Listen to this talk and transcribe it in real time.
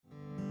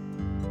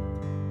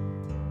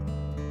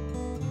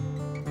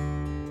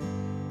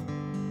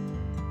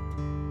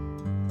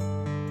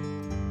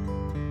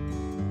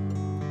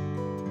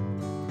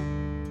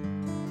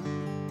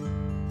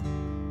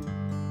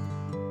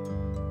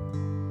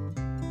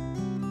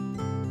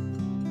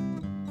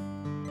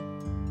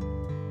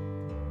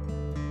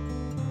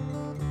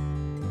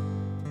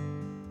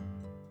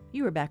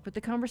You are back with the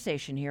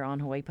conversation here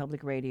on Hawaii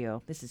Public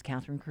Radio. This is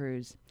Catherine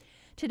Cruz.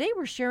 Today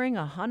we're sharing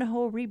a hana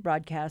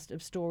rebroadcast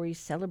of stories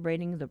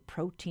celebrating the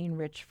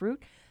protein-rich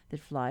fruit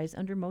that flies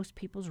under most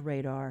people's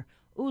radar,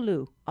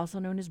 ulu, also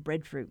known as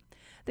breadfruit.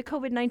 The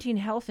COVID-19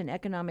 health and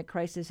economic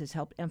crisis has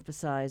helped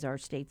emphasize our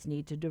state's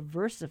need to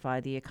diversify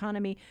the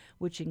economy,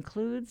 which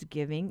includes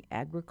giving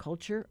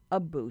agriculture a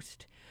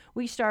boost.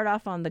 We start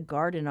off on the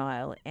garden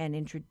aisle and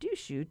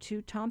introduce you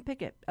to Tom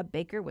Pickett, a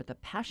baker with a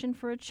passion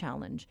for a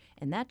challenge,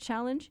 and that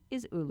challenge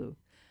is ulu.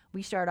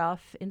 We start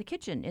off in the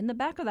kitchen, in the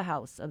back of the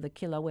house of the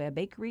Kilauea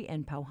Bakery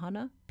and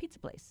Pauhana Pizza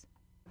Place.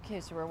 Okay,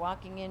 so we're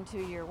walking into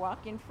your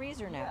walk-in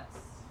freezer now. Yes.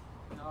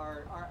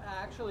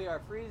 Actually, our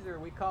freezer,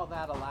 we call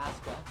that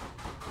Alaska,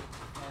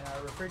 and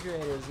our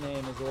refrigerator's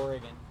name is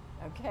Oregon.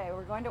 Okay,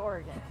 we're going to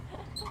Oregon.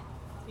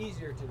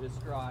 Easier to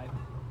describe.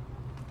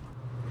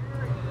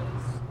 Here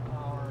is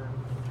our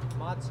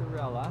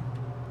mozzarella,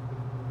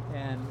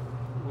 and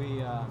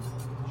we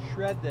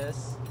shred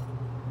this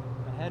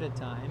ahead of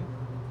time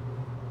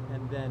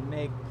and then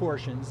make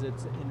portions.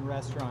 It's in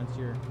restaurants,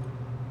 you're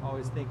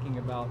always thinking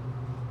about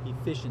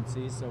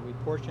efficiency, so we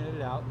portion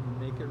it out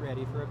and make it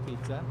ready for a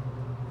pizza.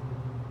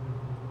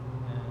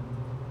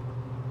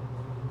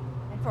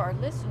 For our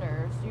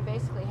listeners, you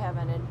basically have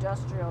an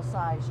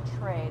industrial-sized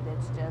tray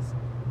that's just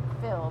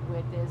filled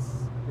with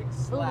this big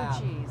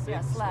slab, cheese.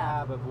 big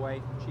slab of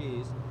white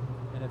cheese.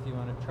 And if you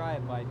want to try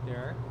a bite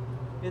there,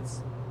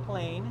 it's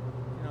plain.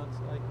 You know, it's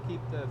like keep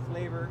the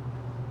flavor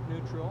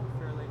neutral,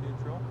 fairly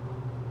neutral.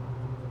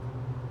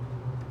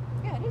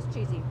 Yeah, it is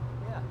cheesy.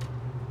 Yeah.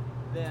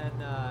 Then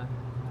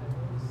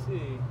let's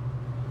see.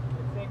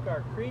 I think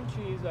our cream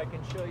cheese I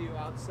can show you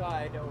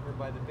outside over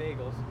by the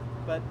bagels.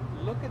 But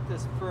look at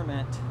this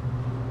ferment.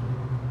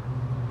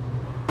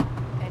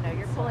 I know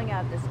you're pulling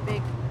out this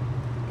big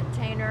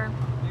container.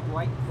 Big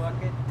white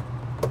bucket.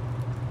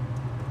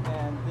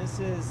 And this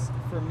is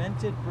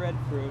fermented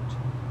breadfruit.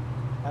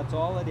 That's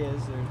all it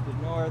is.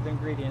 There's no other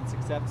ingredients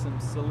except some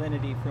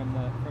salinity from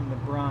the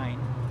brine.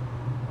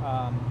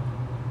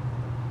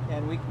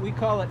 And we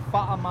call it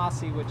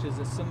fa'amasi, which is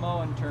a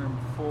Samoan term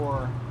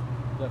for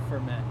the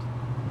ferment.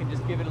 You can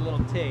just give it a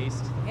little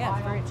taste. Yeah,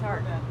 it's very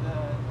tart.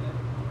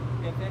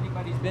 If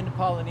anybody's been to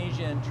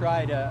Polynesia and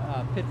tried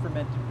a pit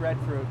fermented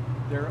breadfruit,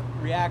 their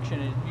reaction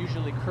is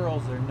usually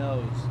curls their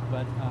nose.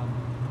 But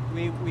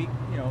we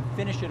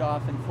finish it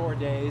off in 4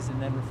 days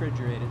and then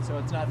refrigerate it, so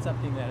it's not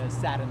something that has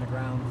sat in the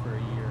ground for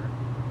a year.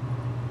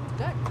 It's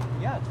good.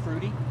 Yeah, it's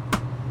fruity.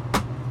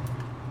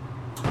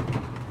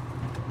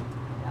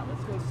 Now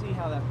let's go see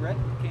how that bread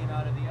came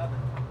out of the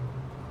oven.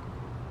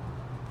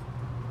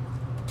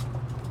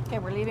 Okay,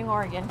 we're leaving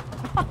Oregon,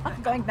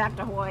 going back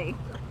to Hawaii.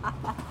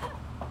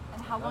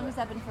 How long has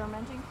that been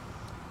fermenting?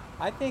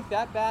 I think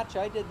that batch,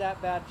 I did that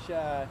batch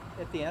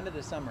at the end of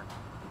the summer.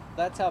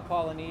 That's how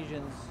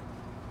Polynesians,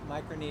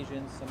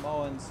 Micronesians,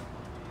 Samoans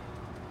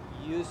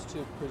used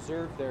to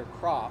preserve their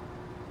crop,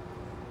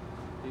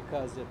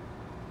 because at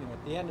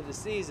the end of the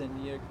season,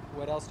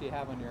 what else do you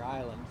have on your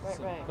island?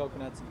 Some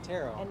coconuts and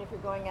taro. And if you're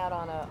going out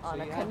on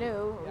a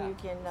canoe, you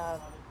can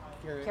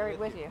carry it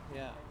with you.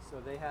 Yeah,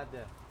 so they had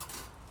to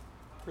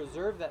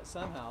preserve that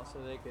somehow so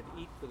they could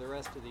eat for the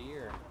rest of the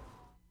year.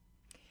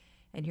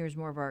 And here's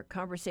more of our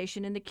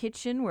conversation in the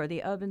kitchen, where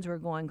the ovens were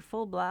going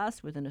full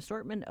blast with an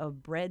assortment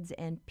of breads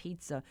and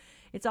pizza.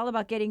 It's all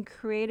about getting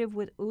creative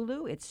with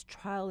ulu. It's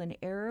trial and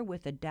error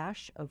with a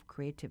dash of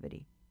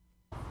creativity.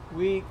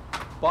 We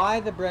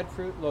buy the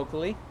breadfruit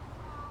locally,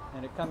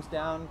 and it comes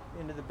down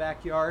into the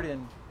backyard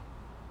in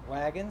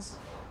wagons,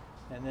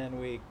 and then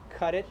we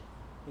cut it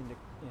into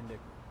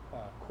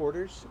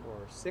quarters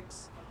or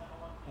 6,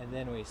 and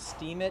then we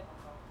steam it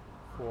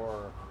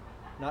for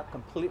not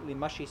completely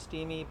mushy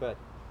steamy, but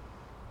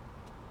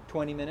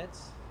 20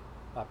 minutes,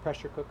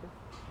 pressure cooker,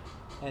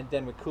 and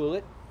then we cool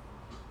it,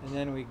 and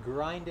then we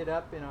grind it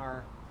up in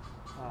our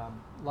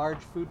large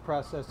food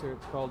processor.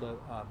 It's called a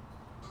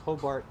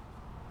Hobart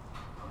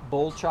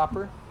bowl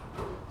chopper,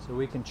 so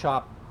we can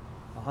chop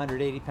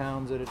 180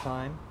 pounds at a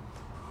time.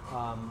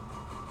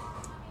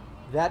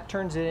 That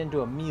turns it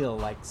into a meal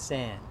like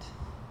sand,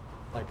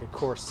 like a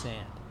coarse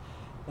sand,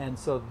 and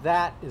so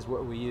that is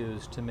what we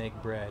use to make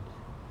bread.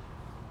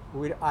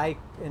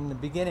 In the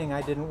beginning,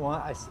 I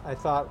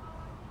thought,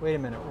 wait a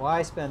minute,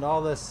 why spend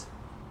all this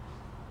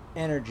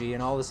energy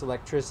and all this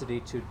electricity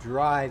to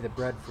dry the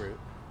breadfruit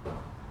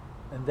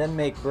and then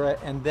make bread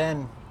and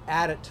then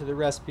add it to the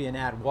recipe and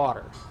add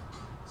water?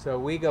 So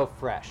we go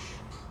fresh.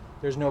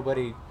 There's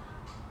nobody,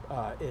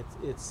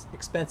 it's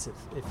expensive.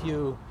 If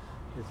you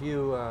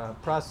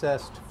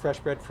processed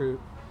fresh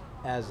breadfruit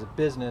as a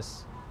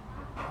business,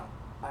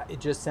 it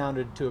just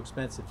sounded too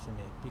expensive to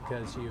me,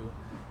 because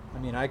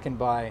I can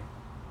buy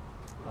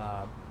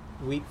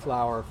wheat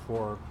flour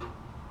for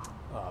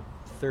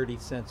 30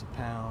 cents a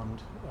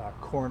pound,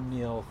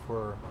 cornmeal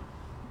for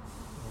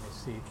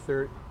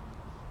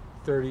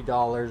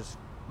 $30,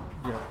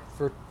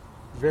 for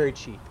very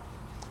cheap.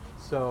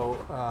 So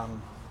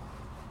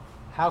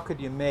how could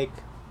you make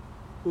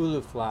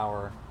ulu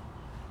flour?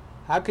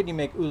 How could you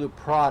make ulu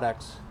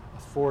products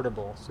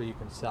affordable so you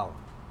can sell them?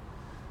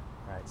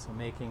 Right. So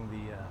making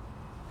the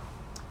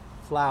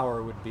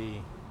flour would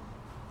be,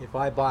 if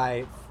I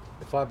buy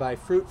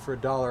fruit for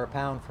 $1 a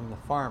pound from the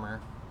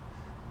farmer,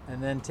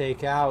 and then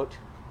take out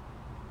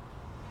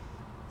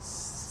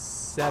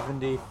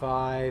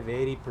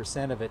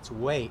 75-80% of its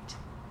weight,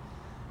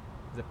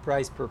 the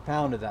price per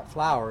pound of that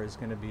flour is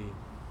going to be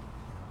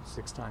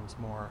 6 times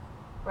more.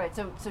 Right.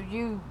 So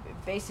you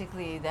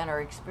basically then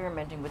are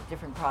experimenting with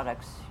different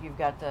products. You've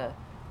got the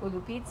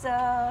ulu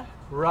pizza.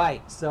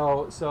 Right.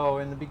 So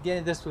in the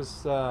beginning, this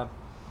was about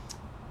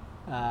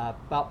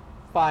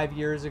 5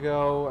 years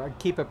ago. I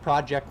keep a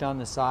project on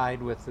the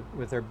side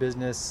with our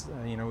business.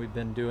 We've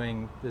been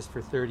doing this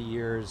for 30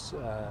 years.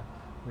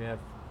 We have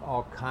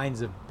all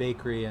kinds of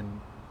bakery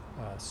and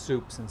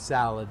soups and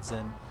salads,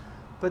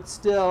 but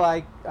still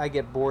I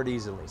get bored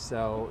easily.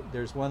 So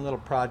there's one little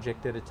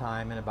project at a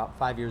time, and about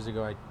 5 years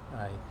ago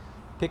I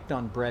picked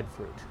on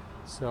breadfruit.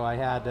 So I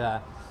had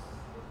a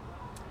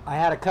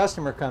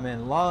customer come in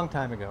a long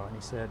time ago, and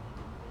he said,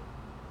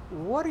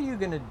 "What are you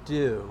going to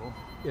do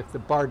if the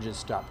barges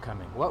stop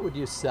coming? What would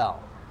you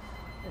sell?"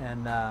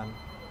 And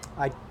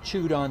I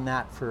chewed on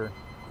that for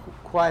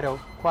quite a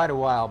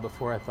while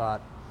before I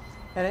thought,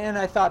 and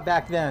I thought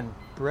back then,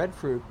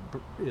 breadfruit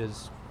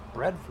is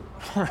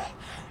breadfruit.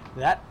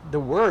 That the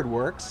word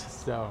works.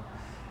 So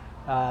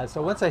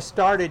once I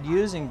started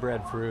using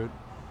breadfruit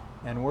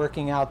and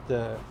working out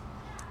the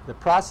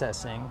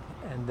processing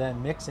and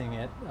then mixing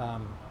it,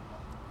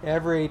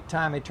 every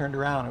time I turned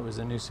around, it was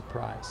a new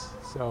surprise.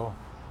 So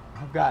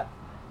I've got,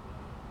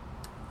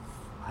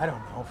 I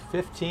don't know,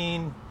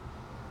 15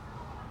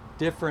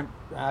 different,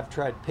 I've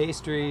tried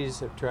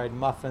pastries, I've tried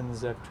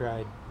muffins, I've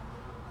tried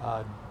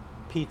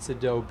pizza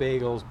dough,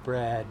 bagels,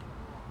 bread,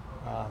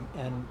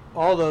 and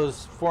all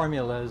those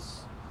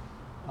formulas,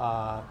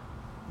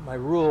 my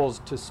rules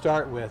to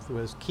start with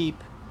was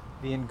keep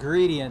the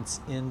ingredients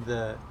in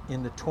the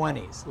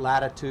 20s,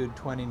 latitude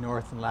 20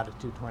 north and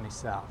latitude 20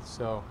 south.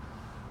 So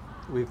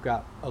we've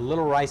got a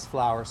little rice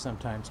flour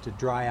sometimes to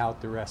dry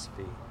out the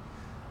recipe.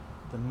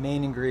 The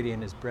main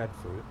ingredient is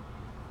breadfruit,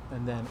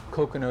 and then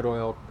coconut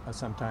oil,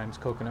 sometimes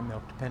coconut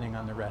milk, depending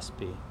on the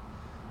recipe.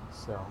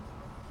 So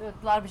a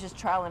lot of it's just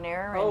trial and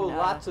error. Oh,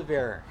 lots of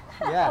error.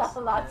 Yes.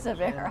 Lots of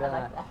error. And,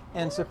 I like that.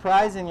 and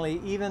surprisingly,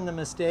 even the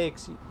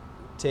mistakes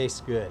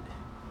taste good.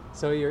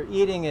 So you're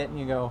eating it and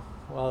you go,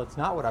 well, it's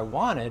not what I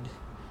wanted,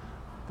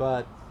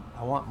 but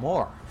I want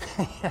more.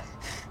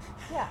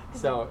 Yeah.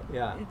 So,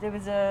 yeah. There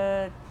was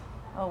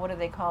what do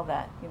they call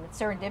that?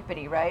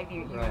 Serendipity, right?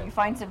 Right. You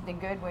find something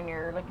good when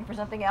you're looking for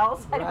something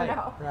else. I don't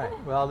know.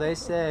 Right. Well, they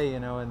say,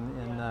 in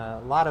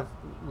a lot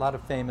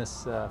of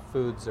famous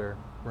foods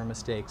were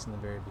mistakes in the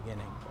very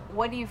beginning.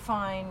 What do you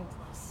find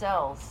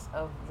sells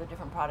of the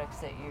different products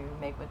that you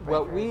make with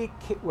breadfruit?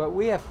 What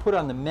we have put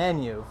on the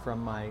menu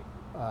from my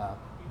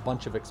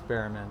bunch of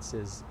experiments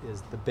is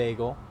the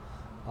bagel,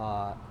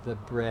 the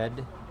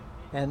bread,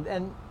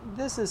 and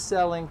this is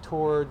selling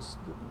towards,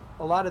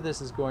 a lot of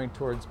this is going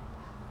towards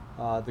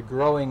the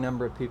growing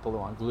number of people who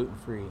want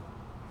gluten-free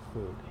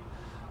food.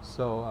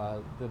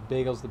 So the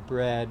bagels, the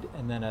bread,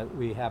 and then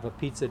we have a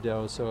pizza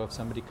dough, so if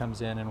somebody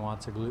comes in and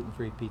wants a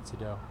gluten-free pizza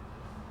dough,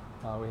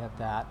 we have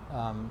that.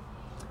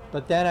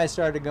 But then I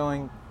started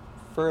going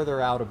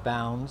further out of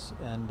bounds,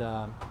 and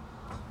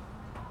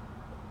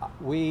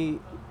we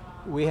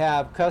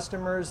have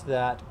customers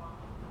that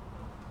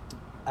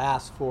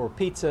ask for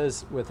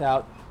pizzas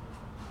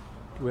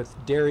with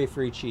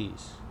dairy-free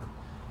cheese.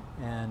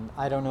 And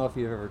I don't know if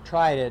you've ever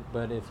tried it,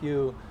 but if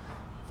you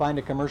find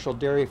a commercial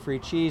dairy-free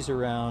cheese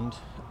around,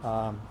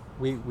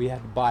 we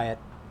had to buy it,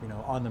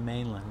 on the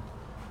mainland,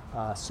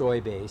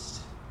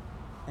 soy-based,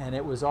 and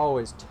it was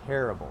always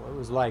terrible. It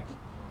was like,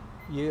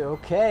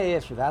 okay,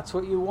 if that's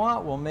what you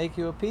want, we'll make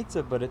you a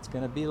pizza, but it's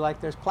going to be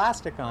like there's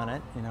plastic on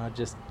it. It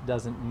just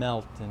doesn't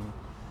melt,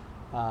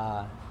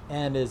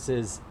 and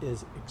is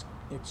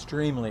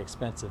extremely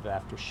expensive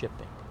after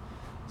shipping.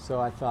 So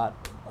I thought,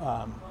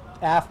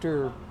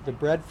 after the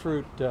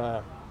Breadfruit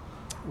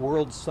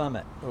World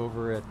Summit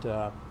over at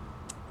the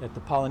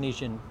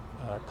Polynesian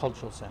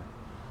Cultural Center,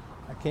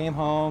 I came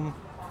home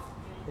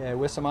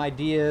with some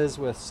ideas,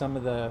 with some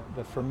of the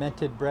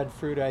fermented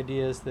breadfruit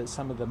ideas that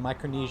some of the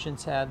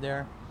Micronesians had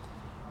there.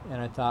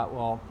 And I thought,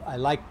 well, I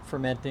like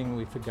fermenting.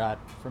 We've got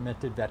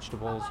fermented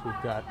vegetables.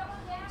 We've got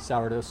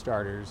sourdough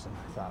starters. And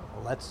I thought,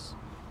 well, let's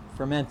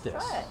ferment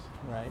this,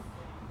 right?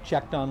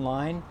 Checked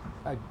online.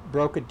 I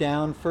broke it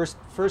down. First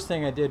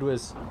thing I did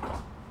was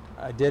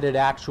I did it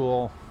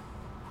actual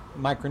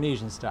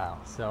Micronesian style.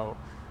 So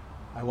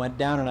I went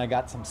down and I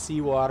got some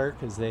seawater,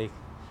 because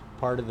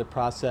part of the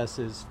process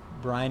is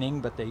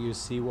brining, but they use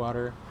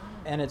seawater,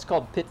 and it's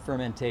called pit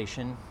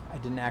fermentation. I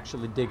didn't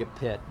actually dig a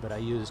pit, but I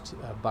used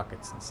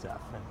buckets and stuff.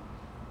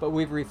 But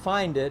we've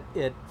refined it.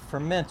 It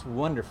ferments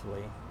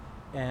wonderfully,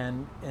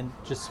 and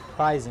just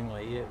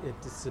surprisingly,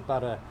 it's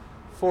about a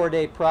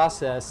 4-day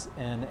process.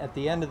 And at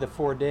the end of the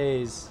 4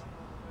 days,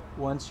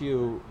 once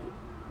you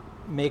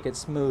make it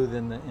smooth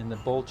in the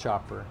bowl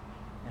chopper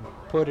and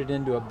put it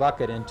into a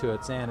bucket into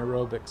its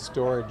anaerobic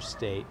storage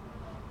state,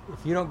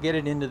 if you don't get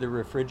it into the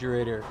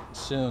refrigerator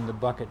soon, the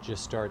bucket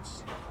just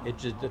starts,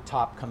 the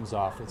top comes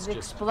off. It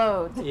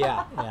explodes.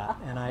 Yeah.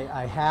 And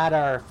I had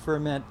our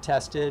ferment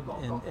tested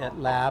at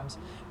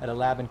a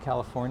lab in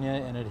California,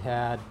 and it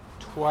had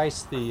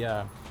twice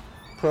the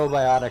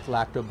probiotic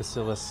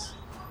lactobacillus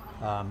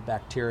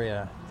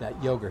bacteria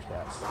that yogurt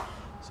has.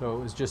 So it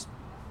was just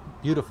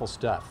beautiful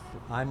stuff.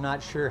 I'm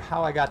not sure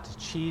how I got to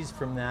cheese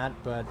from that,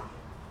 but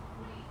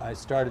I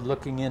started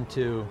looking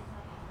into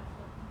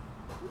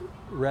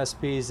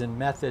recipes and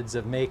methods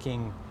of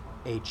making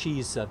a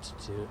cheese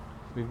substitute.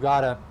 We've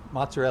got a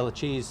mozzarella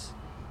cheese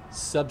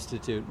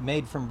substitute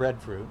made from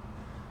breadfruit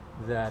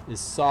that is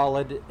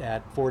solid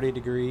at 40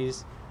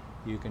 degrees.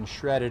 You can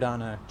shred it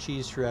on a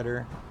cheese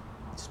shredder,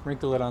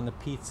 sprinkle it on the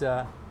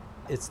pizza.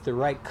 It's the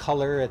right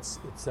color. It's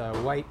a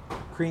white,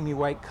 creamy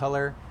white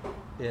color.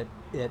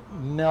 It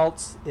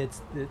melts.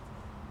 You're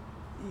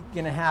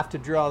gonna have to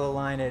draw the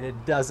line, and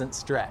it doesn't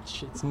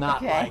stretch. It's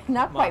not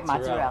not quite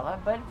mozzarella,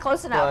 but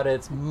close enough. But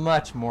it's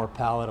much more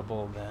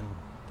palatable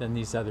than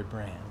these other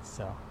brands.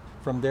 So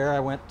from there, I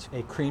went to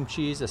a cream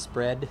cheese, a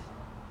spread,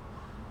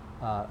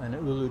 an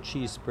ulu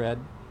cheese spread,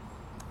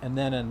 and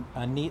then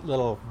a neat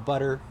little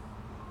butter.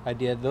 I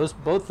did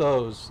both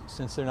those,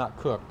 since they're not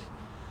cooked,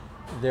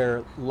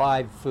 they're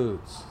live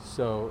foods.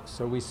 So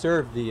we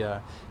serve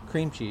the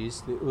cream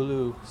cheese, the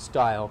ulu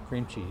style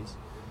cream cheese,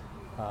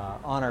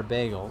 on our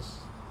bagels.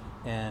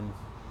 And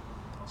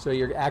so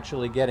you're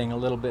actually getting a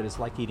little bit, it's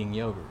like eating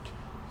yogurt.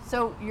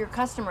 So your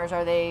customers,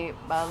 are they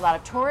a lot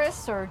of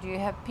tourists, or do you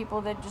have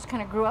people that just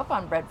kind of grew up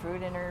on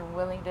breadfruit and are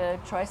willing to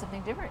try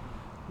something different?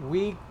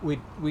 We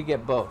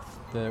get both.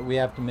 We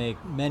have to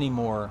make many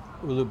more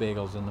ulu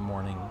bagels in the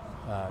morning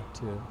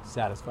to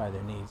satisfy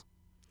their needs.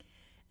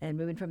 And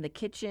moving from the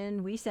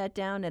kitchen, we sat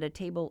down at a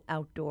table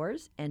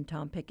outdoors, and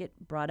Tom Pickett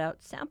brought out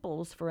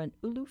samples for an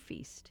ulu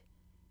feast.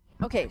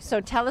 Okay,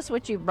 so tell us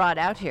what you brought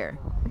out here.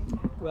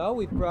 Well,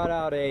 we brought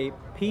out a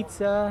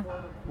pizza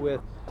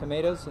with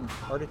tomatoes and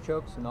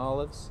artichokes and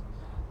olives.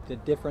 The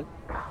different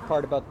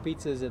part about the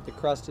pizza is that the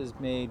crust is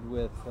made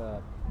with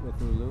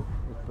ulu,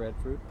 with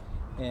breadfruit,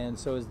 and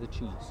so is the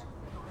cheese.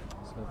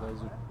 So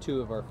those are two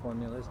of our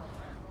formulas.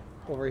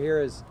 Over here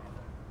is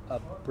a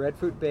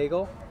breadfruit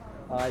bagel.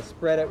 I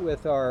spread it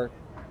with our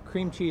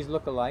cream cheese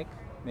look-alike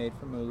made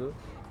from ulu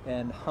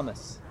and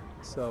hummus.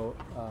 So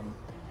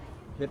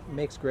it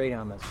makes great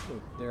hummus.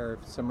 There are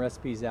some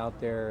recipes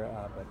out there,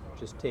 but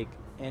just take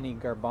any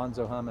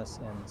garbanzo hummus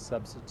and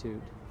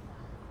substitute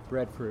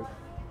breadfruit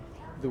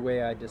the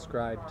way I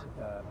described,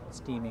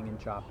 steaming and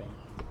chopping.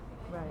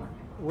 Right.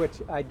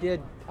 Which I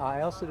did.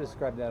 I also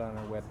described that on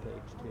our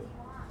webpage too.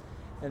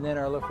 And then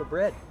our loaf of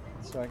bread.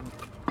 So I can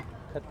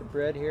cut the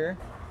bread here.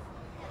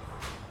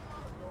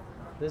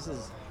 This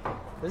is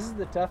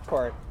the tough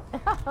part.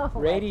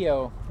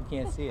 Radio, you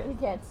can't see it. You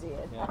can't see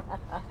it. Yeah.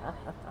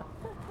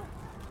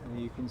 And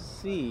you can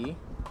see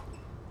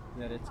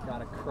that it's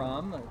got a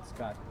crumb, it's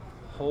got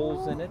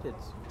holes in it,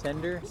 it's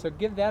tender. So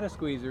give that a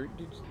squeeze.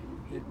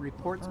 It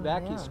reports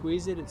back, yeah. You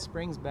squeeze it, it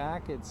springs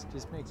back, it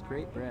just makes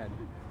great bread.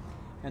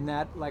 And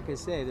that, like I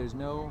say, there's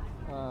no,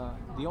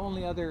 the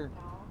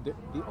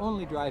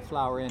only dry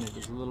flour in it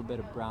is a little bit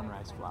of brown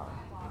rice flour.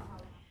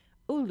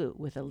 Ulu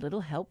with a little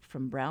help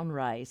from brown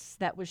rice.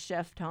 That was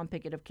Chef Tom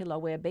Pickett of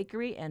Kilauea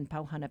Bakery and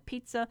Pauhana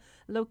Pizza,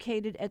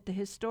 located at the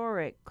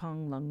historic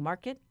Konglung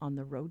Market on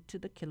the road to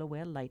the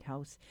Kilauea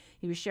Lighthouse.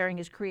 He was sharing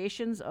his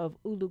creations of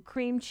ulu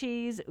cream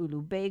cheese,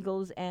 ulu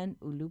bagels, and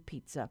ulu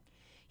pizza.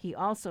 He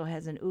also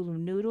has an ulu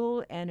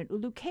noodle and an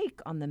ulu cake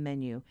on the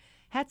menu.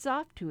 Hats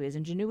off to his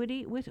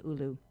ingenuity with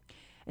ulu.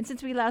 And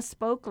since we last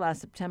spoke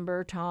last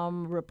September,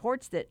 Tom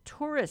reports that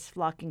tourists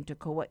flocking to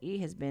Kauai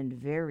has been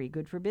very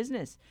good for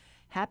business.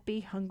 Happy,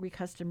 hungry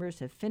customers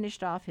have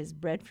finished off his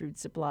breadfruit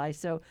supply,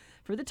 so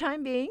for the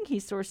time being,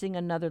 he's sourcing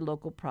another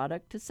local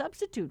product to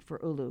substitute for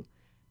ulu,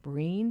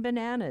 green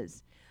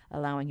bananas,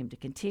 allowing him to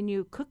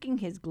continue cooking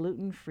his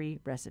gluten-free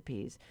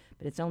recipes.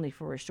 But it's only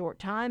for a short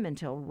time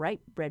until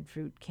ripe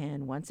breadfruit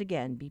can once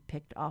again be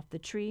picked off the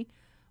tree.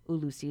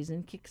 Ulu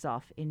season kicks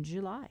off in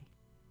July.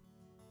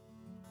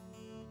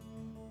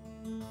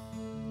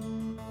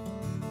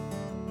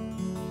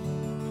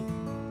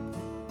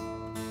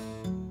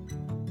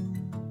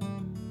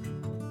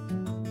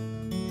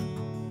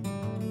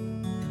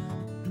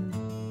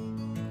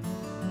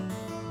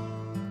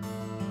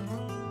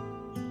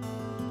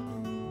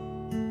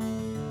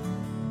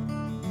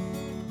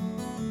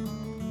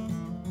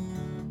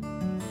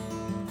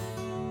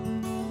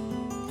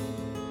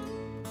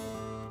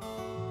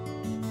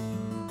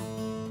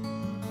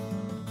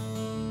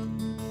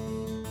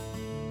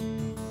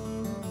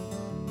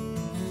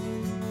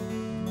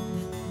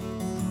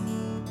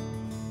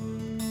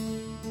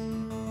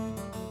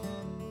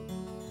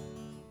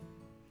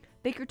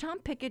 Baker Tom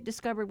Pickett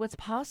discovered what's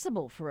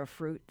possible for a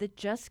fruit that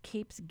just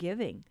keeps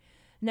giving.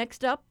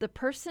 Next up, the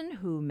person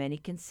who many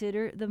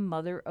consider the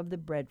mother of the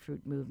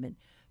breadfruit movement,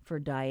 For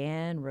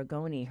Diane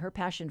Ragoni, her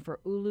passion for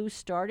ulu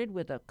started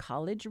with a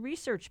college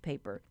research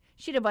paper.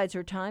 She divides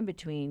her time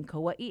between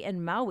Kauai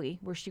and Maui,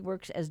 where she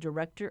works as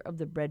director of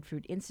the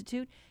Breadfruit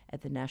Institute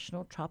at the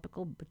National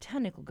Tropical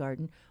Botanical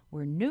Garden,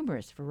 where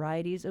numerous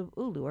varieties of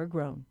ulu are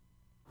grown.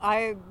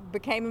 I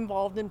became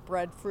involved in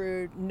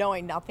breadfruit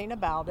knowing nothing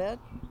about it.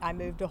 I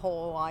moved to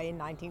Hawaii in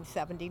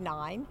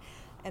 1979,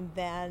 and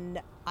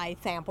then I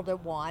sampled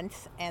it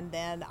once, and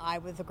then I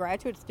was a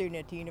graduate student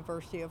at the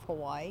University of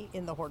Hawaii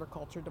in the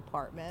horticulture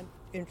department,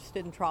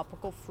 interested in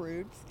tropical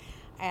fruits,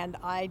 and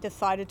I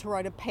decided to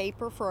write a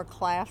paper for a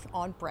class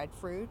on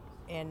breadfruit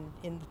in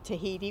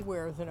Tahiti,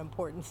 where it's an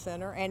important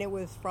center, and it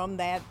was from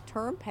that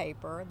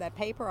paper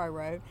I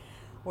wrote,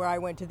 where I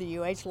went to the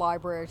UH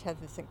library, which has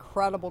this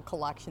incredible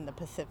collection, the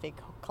Pacific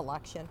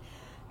collection,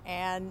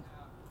 and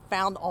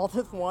found all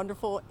this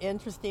wonderful,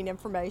 interesting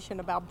information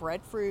about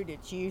breadfruit,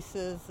 its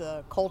uses,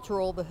 the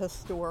cultural, the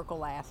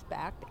historical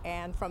aspect.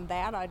 And from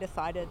that, I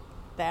decided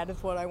that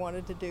is what I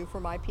wanted to do for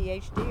my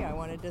PhD. I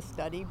wanted to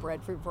study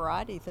breadfruit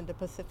varieties in the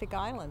Pacific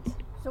Islands.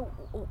 So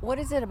what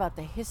is it about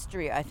the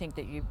history, I think,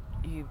 that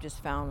you've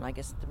just found, I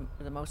guess,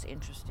 the most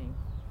interesting?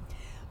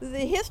 The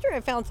history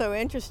I found so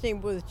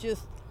interesting was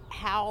just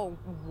how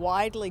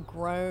widely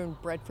grown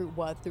breadfruit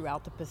was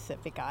throughout the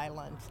Pacific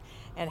Islands,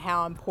 and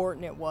how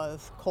important it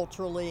was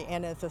culturally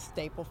and as a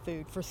staple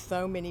food for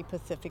so many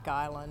Pacific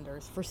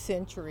Islanders for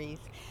centuries.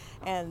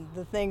 And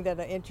the thing that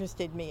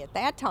interested me at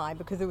that time,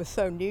 because it was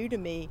so new to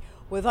me,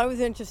 was I was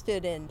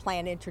interested in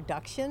plant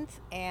introductions.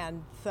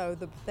 And so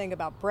the thing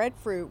about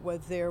breadfruit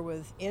was there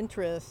was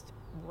interest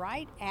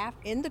right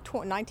after, in the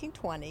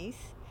 1920s,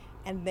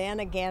 and then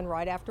again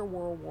right after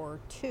World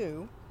War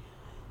II,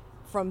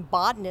 from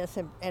botanists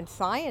and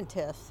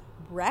scientists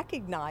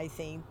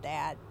recognizing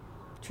that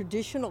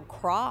traditional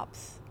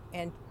crops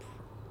and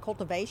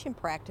cultivation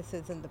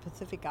practices in the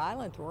Pacific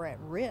Islands were at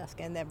risk,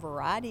 and that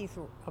varieties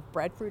of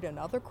breadfruit and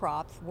other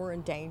crops were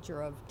in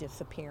danger of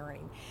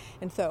disappearing.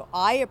 And so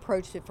I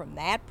approached it from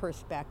that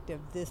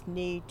perspective, this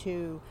need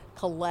to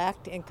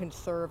collect and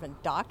conserve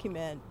and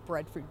document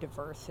breadfruit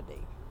diversity.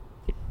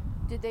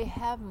 Did they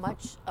have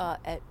much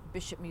at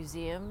Bishop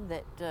Museum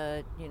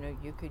that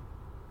you could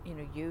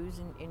use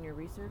in your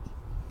research?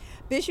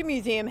 Bishop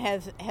Museum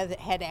has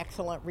had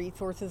excellent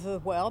resources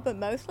as well, but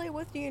mostly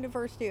with the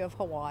University of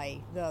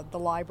Hawaii, the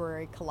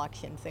library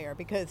collections there,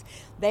 because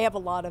they have a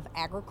lot of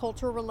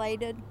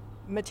agriculture-related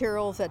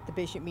materials that the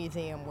Bishop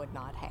Museum would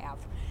not have.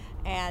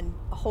 And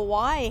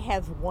Hawaii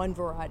has one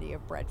variety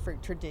of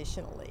breadfruit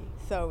traditionally,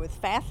 so it's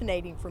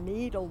fascinating for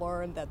me to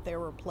learn that there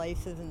were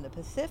places in the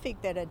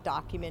Pacific that had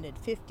documented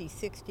 50,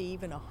 60,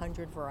 even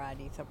 100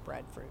 varieties of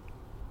breadfruit.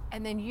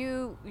 And then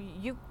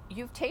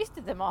you've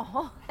tasted them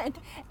all, and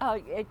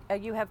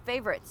you have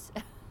favorites.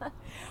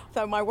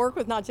 So my work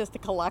was not just to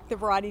collect the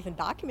varieties and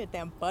document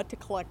them, but to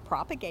collect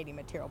propagating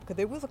material, because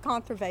it was a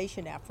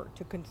conservation effort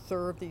to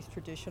conserve these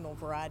traditional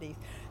varieties.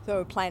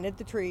 So I planted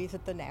the trees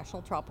at the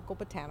National Tropical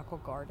Botanical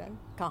Garden,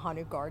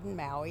 Kahanu Garden,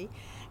 Maui,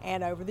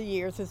 and over the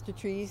years as the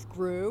trees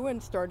grew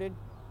and started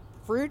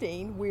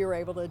fruiting, we were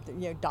able to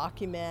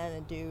document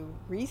and do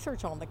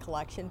research on the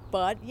collection.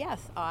 But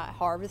yes, I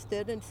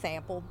harvested and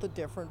sampled the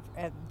different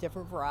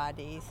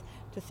varieties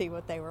to see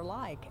what they were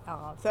like.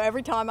 So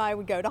every time I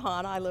would go to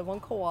Hana, I live on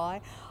Kauai,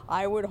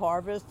 I would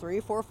harvest 3,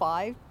 4,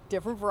 5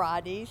 different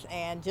varieties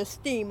and just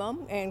steam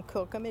them and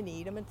cook them and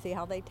eat them and see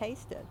how they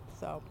tasted.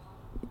 So.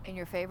 And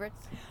your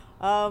favorites?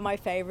 My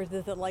favorites,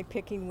 is it like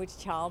picking which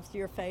child's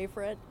your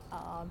favorite?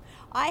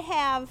 I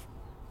have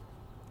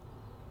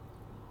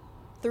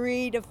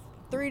 3 to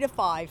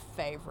 5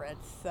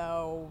 favorites.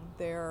 So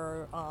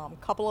there a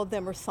couple of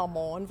them are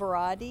Samoan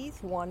varieties.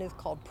 One is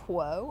called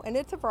Puo, and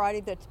it's a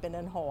variety that's been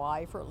in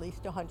Hawaii for at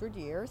least 100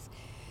 years.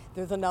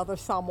 There's another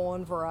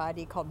Samoan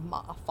variety called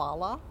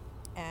Ma'afala,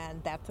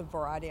 and that's a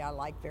variety I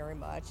like very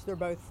much. They're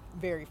both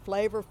very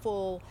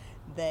flavorful.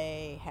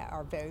 They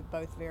are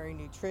both very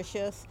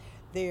nutritious.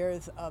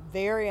 There's a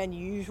very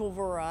unusual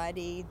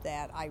variety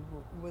that I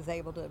was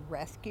able to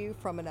rescue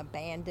from an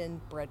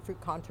abandoned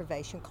breadfruit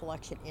conservation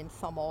collection in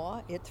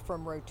Samoa. It's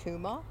from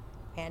Rotuma,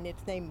 and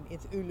its name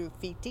is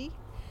Ulufiti,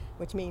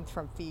 which means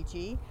from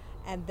Fiji.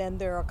 And then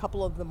there are a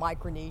couple of the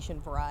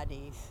Micronesian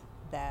varieties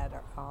that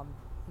are,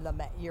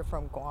 you're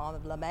from Guam,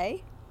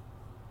 Lamai?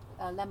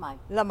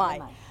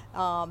 Lamai.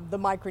 The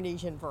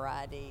Micronesian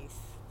varieties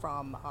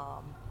from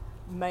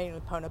mainly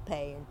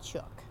Ponape and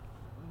Chuuk.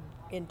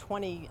 In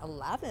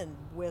 2011,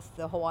 with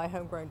the Hawaii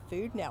Homegrown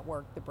Food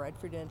Network, the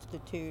Breadfruit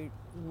Institute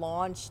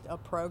launched a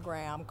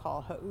program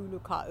called Ha'ulu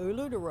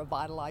Ka'ulu to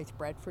revitalize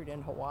breadfruit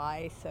in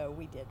Hawaii. So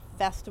we did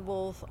 5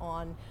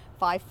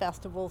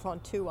 festivals on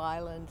 2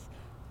 islands,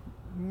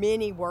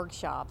 many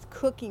workshops,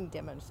 cooking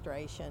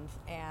demonstrations,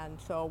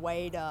 and so a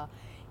way to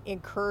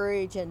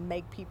encourage and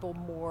make people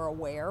more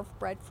aware of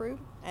breadfruit,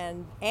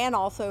 and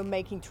also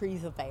making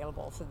trees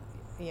available. So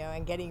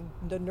and getting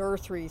the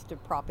nurseries to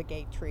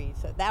propagate trees.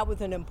 So that was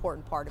an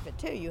important part of it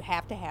too. You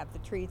have to have the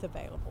trees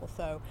available.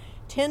 So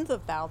tens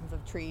of thousands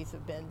of trees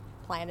have been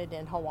planted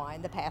in Hawaii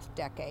in the past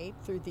decade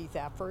through these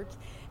efforts.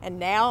 And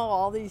now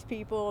all these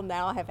people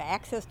now have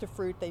access to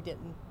fruit they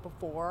didn't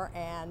before.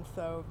 And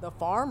so the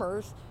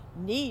farmers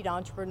need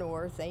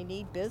entrepreneurs, they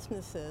need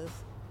businesses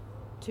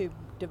to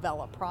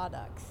develop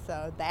products.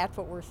 So that's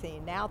what we're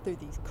seeing now through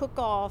these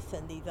cook-offs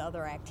and these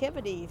other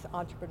activities.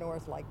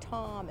 Entrepreneurs like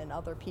Tom and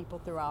other people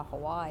throughout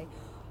Hawaii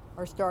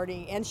are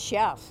starting, and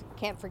chefs,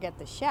 can't forget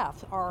the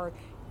chefs, are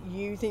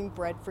using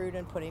breadfruit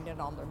and putting it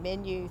on their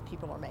menus.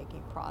 People are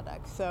making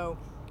products. So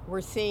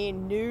we're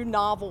seeing new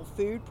novel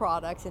food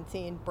products and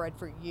seeing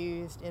breadfruit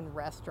used in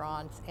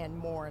restaurants and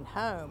more in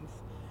homes.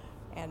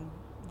 And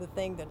the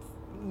thing that's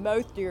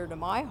most dear to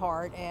my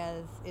heart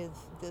is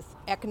this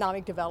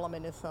economic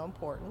development is so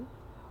important.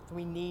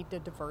 We need to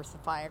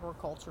diversify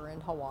agriculture in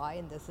Hawaii,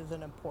 and this is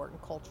an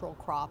important cultural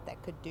crop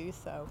that could do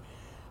so.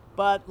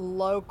 But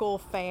local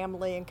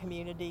family and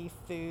community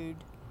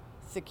food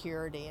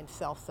security and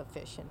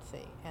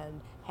self-sufficiency, and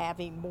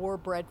having more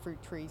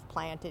breadfruit trees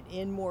planted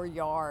in more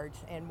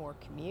yards and more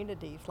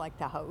communities like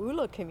the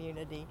Hau'ula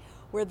community,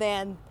 where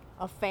then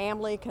a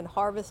family can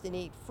harvest and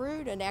eat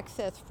fruit, and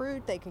excess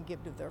fruit they can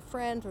give to their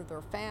friends or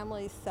their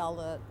families,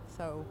 sell it,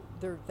 so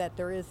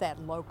there is that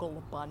local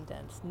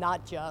abundance,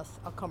 not just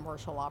a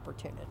commercial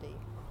opportunity.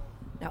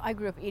 Now, I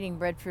grew up eating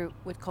breadfruit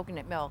with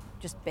coconut milk,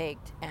 just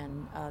baked,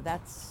 and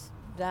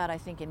that I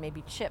think, and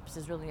maybe chips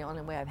is really the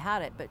only way I've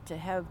had it, but to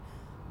have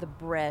the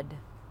bread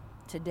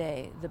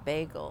today, the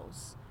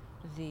bagels,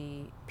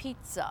 the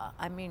pizza,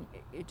 I mean,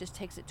 it just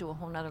takes it to a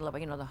whole nother level.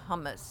 The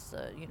hummus,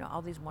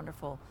 all these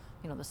wonderful,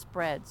 the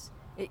spreads.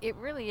 It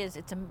really is.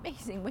 It's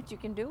amazing what you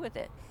can do with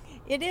it.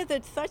 It is.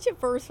 It's such a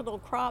versatile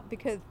crop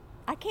because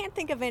I can't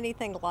think of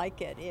anything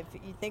like it. If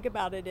you think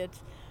about it,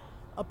 it's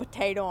a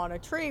potato on a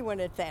tree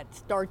when it's at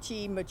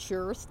starchy,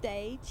 mature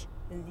stage.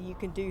 And you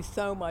can do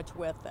so much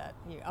with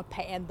it,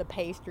 and the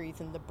pastries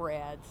and the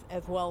breads,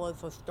 as well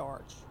as a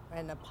starch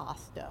and a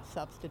pasta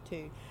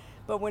substitute.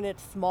 But when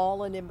it's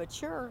small and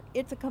immature,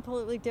 it's a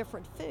completely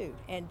different food,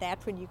 and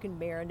that's when you can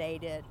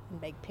marinate it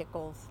and make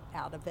pickles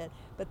out of it.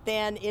 But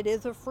then it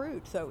is a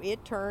fruit, so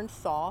it turns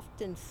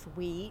soft and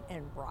sweet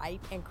and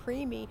ripe and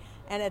creamy,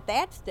 and at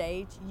that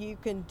stage, you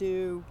can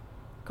do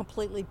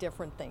completely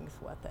different things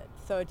with it.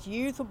 So it's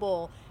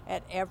usable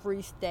at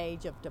every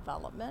stage of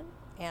development.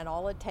 And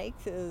all it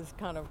takes is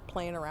kind of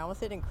playing around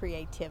with it and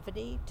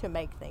creativity to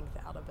make things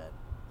out of it.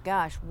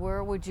 Gosh,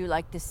 where would you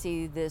like to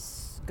see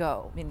this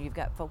go? You've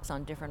got folks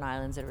on different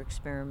islands that are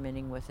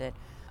experimenting with it.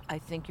 I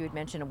think you had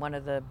mentioned in one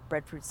of the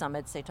breadfruit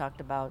summits, they talked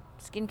about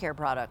skincare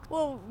products.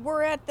 Well,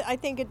 we're at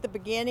the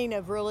beginning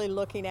of really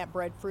looking at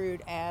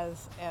breadfruit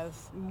as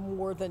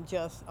more than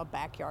just a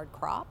backyard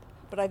crop.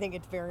 But I think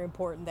it's very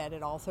important that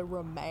it also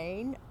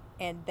remain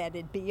and that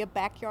it be a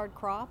backyard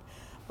crop.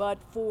 But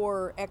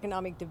for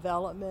economic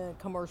development,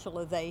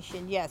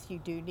 commercialization, yes, you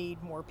do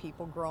need more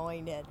people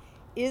growing it.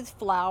 Is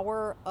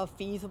flour a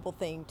feasible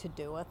thing to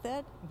do with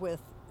it,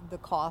 with the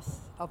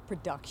costs of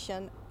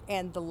production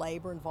and the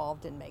labor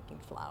involved in making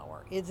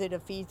flour? Is it a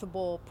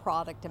feasible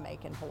product to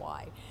make in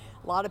Hawaii?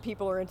 A lot of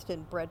people are interested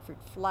in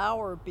breadfruit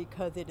flour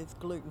because it is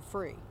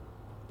gluten-free,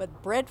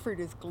 but breadfruit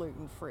is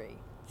gluten-free.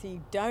 So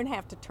you don't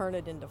have to turn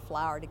it into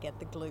flour to get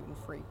the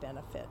gluten-free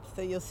benefits.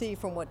 So you'll see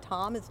from what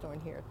Tom is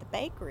doing here at the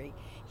bakery,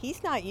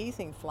 he's not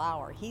using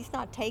flour. He's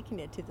not taking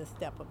it to the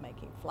step of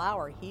making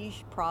flour.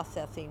 He's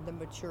processing the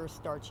mature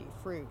starchy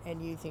fruit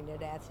and using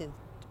it as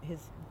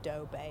his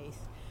dough base.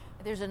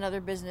 There's another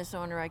business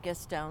owner, I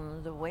guess,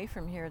 down the way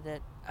from here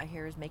that I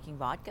hear is making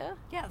vodka.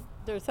 Yes,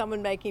 there's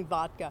someone making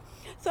vodka.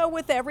 So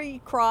with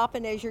every crop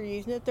and as you're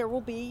using it, there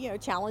will be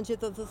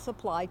challenges of the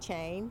supply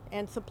chain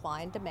and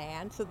supply and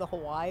demand. So the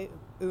Hawaii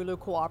Ulu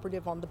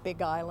Cooperative on the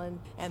Big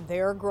Island, and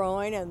they're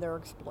growing and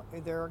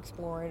they're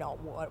exploring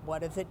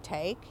what does it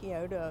take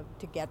to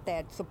get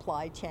that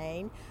supply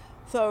chain.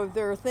 So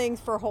there are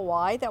things for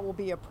Hawaii that will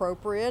be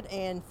appropriate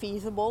and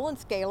feasible and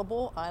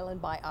scalable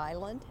island by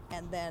island,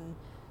 and then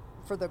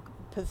for the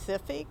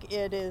Pacific,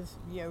 it is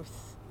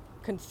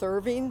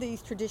conserving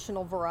these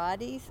traditional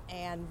varieties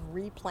and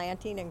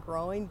replanting and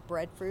growing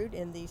breadfruit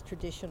in these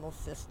traditional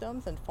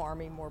systems and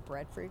farming more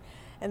breadfruit.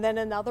 And then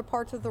in other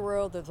parts of the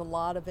world, there's a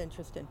lot of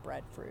interest in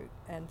breadfruit.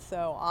 And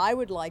so I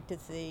would like to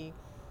see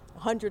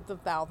hundreds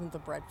of thousands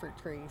of breadfruit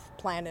trees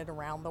planted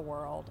around the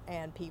world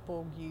and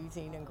people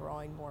using and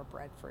growing more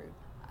breadfruit.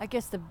 I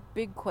guess the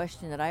big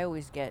question that I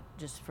always get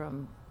just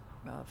from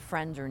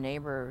friends or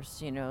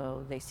neighbors,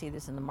 they see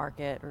this in the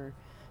market or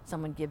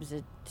someone gives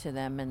it to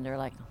them and they're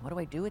like, what do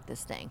I do with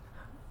this thing?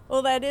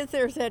 Well,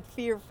 there's that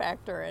fear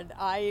factor, and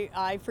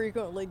I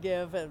frequently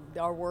give at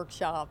our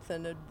workshops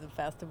and at the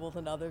festivals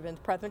and other events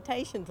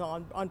presentations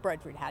on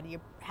breadfruit. How do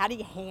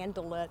you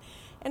handle it?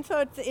 And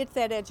so it's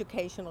that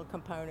educational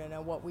component,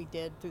 and what we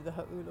did through the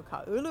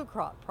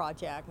Ha'ulu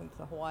project and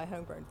the Hawaii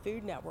Homegrown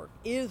Food Network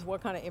is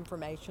what kind of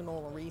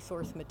informational and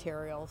resource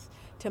materials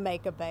to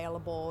make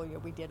available.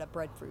 We did a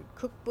breadfruit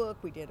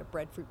cookbook, we did a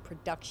breadfruit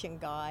production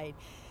guide.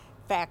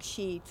 fact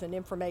sheets and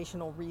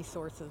informational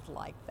resources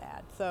like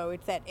that. So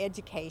it's that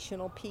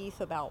educational piece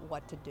about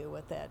what to do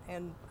with it.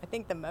 And I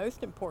think the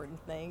most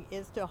important thing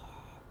is to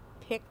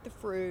pick the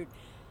fruit,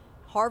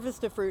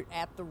 harvest the fruit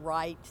at the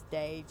right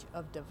stage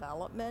of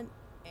development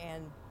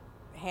and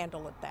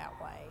handle it that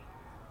way.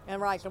 And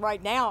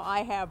right now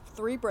I have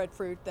 3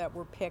 breadfruit that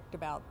were picked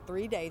about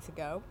 3 days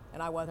ago,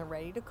 and I wasn't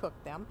ready to cook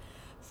them.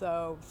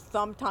 So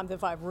sometimes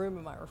if I have room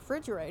in my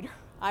refrigerator,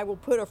 I will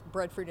put a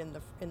breadfruit in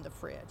the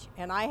fridge.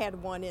 And I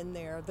had one in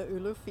there, the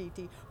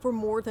ulufiti, for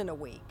more than a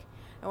week.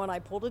 And when I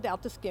pulled it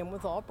out, the skin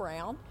was all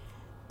brown,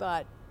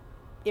 but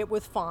it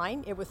was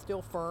fine. It was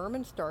still firm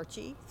and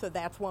starchy, so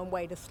that's one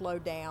way to slow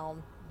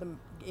down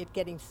it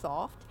getting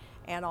soft.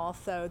 And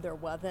also there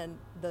wasn't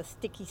the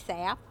sticky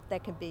sap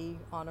that can be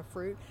on a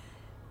fruit.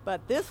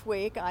 But this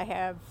week I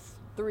have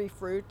 3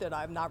 fruit that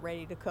I'm not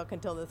ready to cook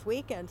until this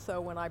weekend.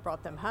 So when I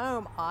brought them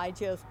home, I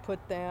just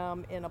put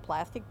them in a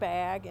plastic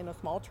bag in a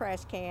small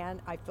trash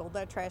can. I filled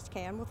that trash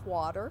can with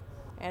water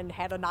and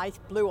had a nice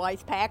blue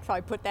ice pack, so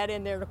I put that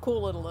in there to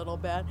cool it a little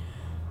bit,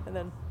 and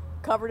then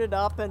covered it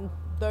up. And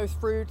those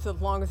fruits,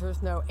 as long as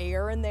there's no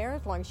air in there,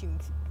 as long as you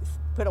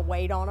put a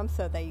weight on them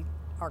so they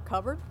are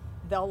covered,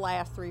 they'll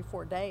last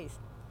 3-4 days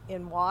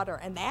in water.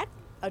 And that's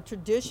a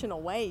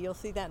traditional way. You'll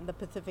see that in the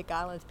Pacific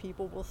Islands.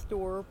 People will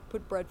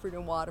put breadfruit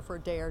in water for a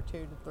day or 2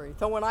 to 3.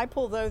 So when I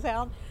pull those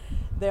out,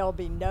 there'll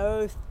be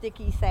no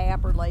sticky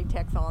sap or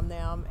latex on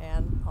them,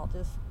 and I'll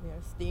just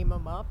steam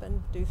them up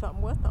and do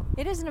something with them.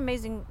 It is an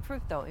amazing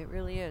fruit, though. It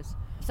really is.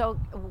 So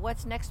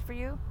what's next for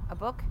you? A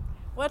book?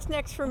 What's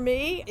next for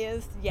me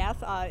is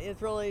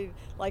really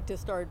like to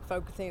start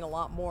focusing a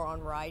lot more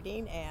on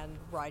writing a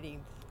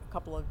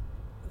couple of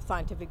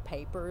scientific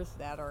papers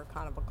that are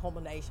kind of a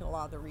culmination of a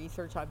lot of the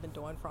research I've been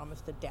doing for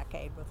almost a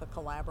decade with a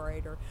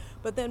collaborator.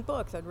 But then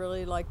books, I'd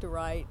really like to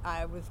write.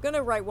 I was going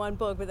to write 1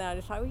 book, but then I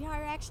decided,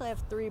 I actually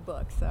have 3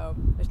 books, so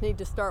I just need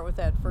to start with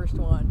that first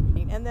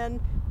one. And then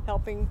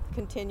helping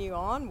continue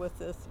on with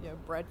this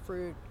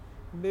breadfruit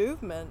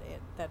movement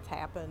that's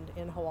happened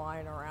in Hawaii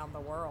and around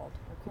the world.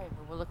 Okay,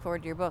 well, we'll look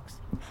forward to your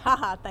books.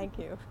 Thank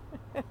you.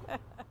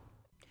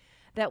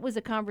 That was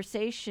a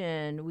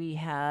conversation we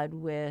had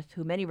with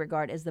who many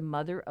regard as the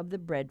mother of the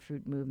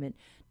breadfruit movement,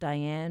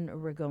 Diane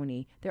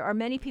Rigoni. There are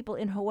many people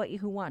in Hawaii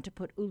who want to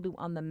put ulu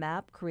on the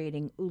map,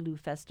 creating ulu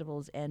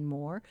festivals and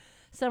more.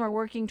 Some are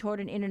working toward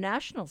an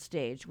international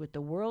stage with the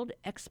World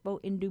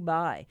Expo in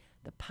Dubai.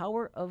 The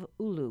power of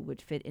ulu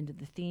would fit into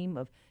the theme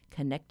of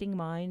connecting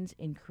minds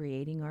in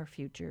creating our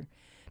future.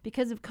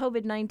 Because of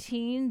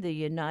COVID-19, the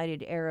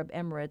United Arab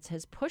Emirates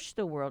has pushed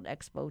the World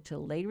Expo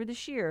till later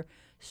this year,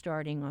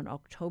 starting on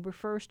October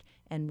 1st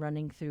and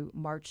running through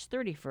March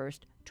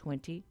 31st,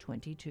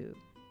 2022.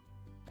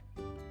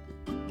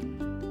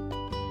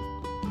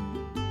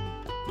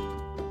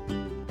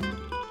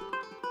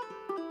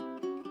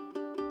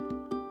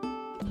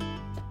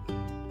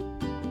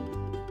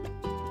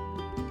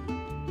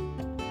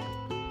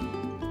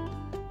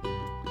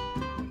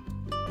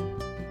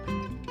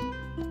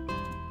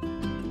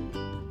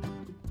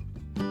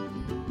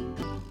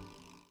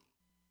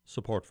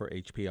 Support for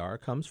HPR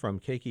comes from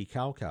Keiki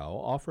Cow Cow,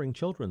 offering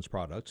children's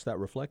products that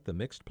reflect the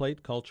mixed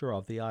plate culture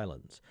of the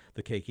islands.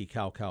 The Keiki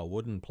Cow Cow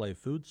wooden play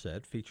food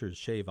set features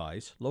shave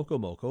ice,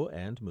 lokomoko,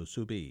 and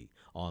musubi.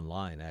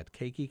 Online at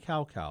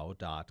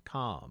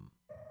keikicowcow.com.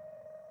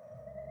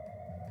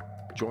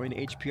 Join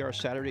HPR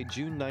Saturday,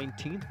 June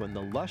 19th when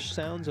the lush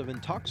sounds of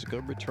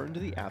Intoxica return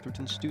to the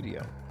Atherton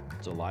studio.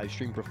 It's a live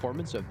stream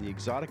performance of the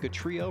Exotica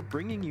Trio,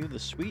 bringing you the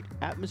sweet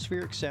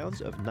atmospheric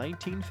sounds of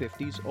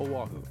 1950s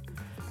Oahu.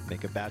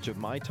 Make a batch of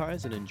Mai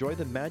Tais and enjoy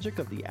the magic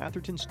of the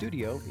Atherton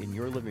studio in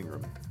your living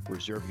room.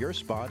 Reserve your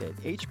spot at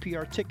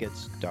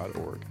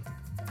hprtickets.org.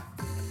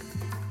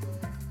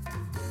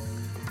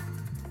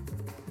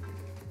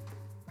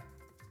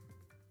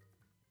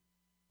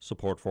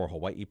 Support for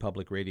Hawaii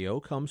Public Radio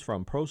comes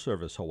from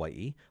ProService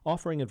Hawaii,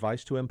 offering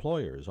advice to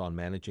employers on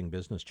managing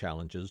business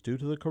challenges due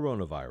to the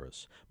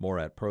coronavirus. More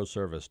at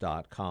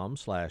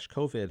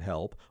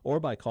proservice.com/COVID-help or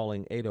by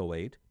calling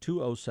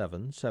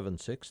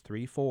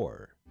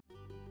 808-207-7634.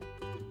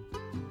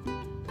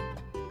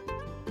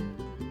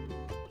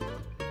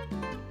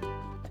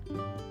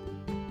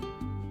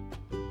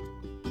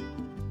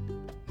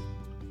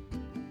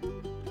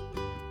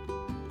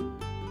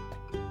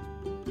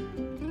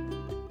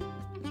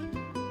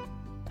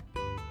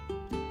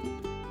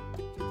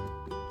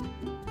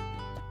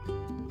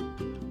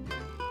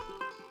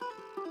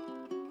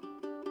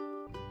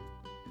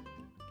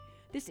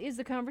 This is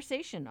The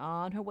Conversation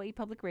on Hawaii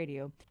Public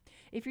Radio.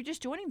 If you're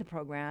just joining the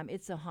program,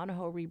 it's a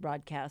Hanaho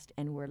rebroadcast,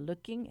 and we're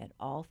looking at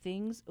all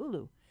things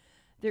ulu.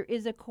 There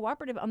is a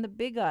cooperative on the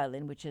Big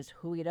Island which has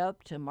hooeyed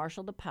up to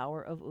marshal the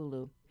power of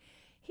ulu.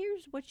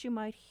 Here's what you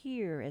might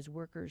hear as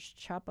workers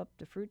chop up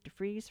the fruit to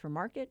freeze for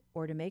market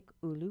or to make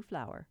ulu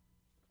flour.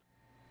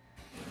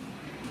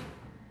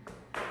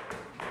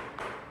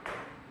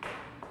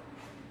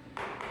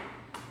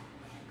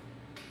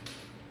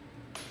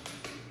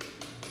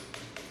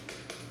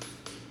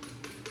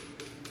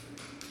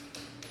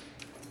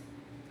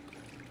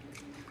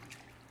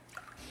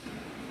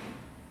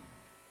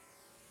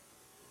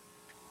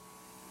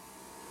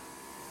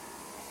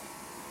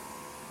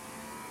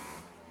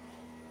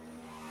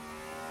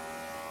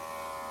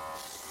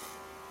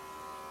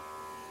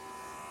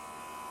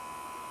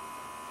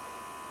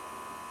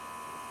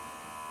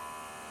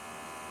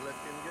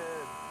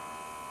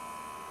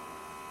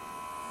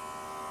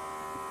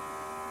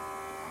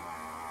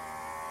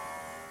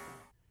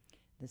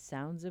 The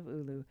Sounds of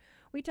Ulu.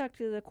 We talked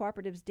to the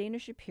cooperative's Dana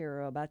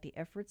Shapiro about the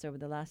efforts over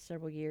the last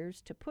several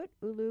years to put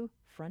Ulu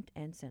front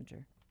and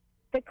center.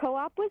 The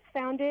co-op was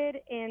founded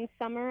in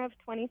summer of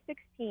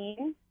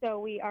 2016, so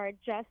we are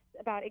just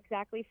about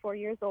exactly 4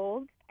 years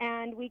old.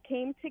 And we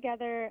came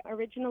together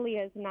originally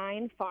as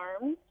 9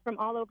 farms from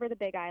all over the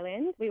Big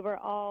Island. We were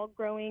all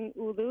growing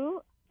ulu.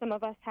 Some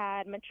of us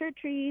had mature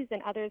trees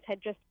and others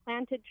had just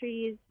planted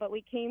trees, but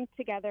we came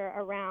together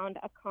around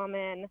a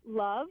common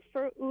love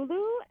for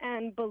ulu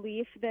and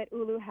belief that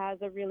ulu has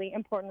a really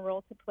important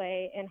role to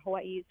play in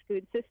Hawaii's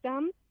food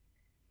system.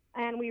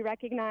 And we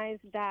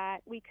recognized that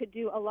we could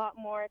do a lot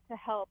more to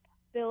help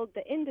build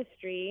the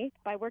industry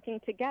by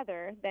working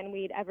together than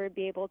we'd ever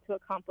be able to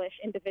accomplish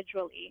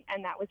individually.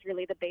 And that was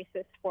really the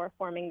basis for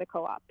forming the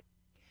co-op.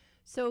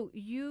 So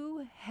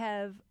you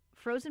have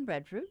frozen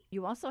breadfruit.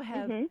 You also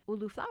have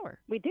ulu flour.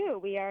 We do.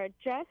 We are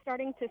just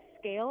starting to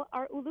scale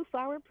our ulu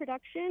flour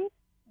production.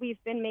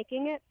 We've been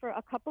making it for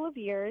a couple of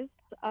years.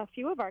 A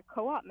few of our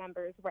co-op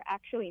members were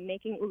actually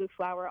making ulu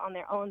flour on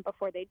their own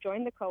before they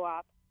joined the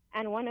co-op.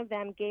 And one of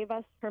them gave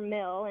us her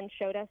mill and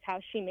showed us how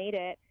she made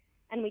it.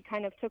 And we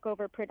kind of took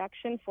over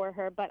production for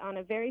her, but on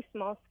a very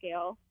small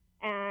scale.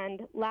 And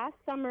last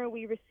summer,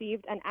 we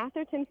received an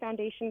Atherton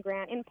Foundation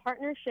grant in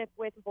partnership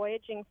with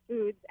Voyaging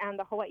Foods and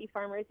the Hawaii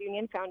Farmers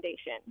Union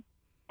Foundation.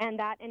 And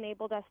that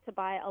enabled us to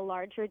buy a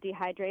larger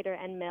dehydrator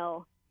and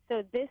mill.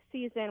 So this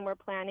season, we're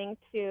planning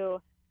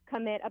to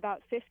commit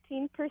about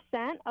 15%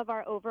 of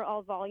our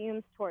overall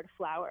volumes toward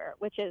flour,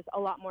 which is a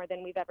lot more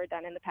than we've ever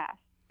done in the past.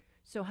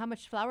 So how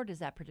much flour does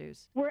that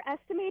produce? We're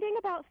estimating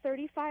about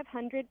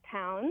 3,500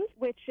 pounds,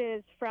 which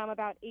is from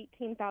about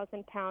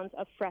 18,000 pounds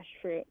of fresh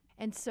fruit.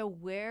 And so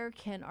where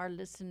can our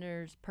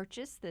listeners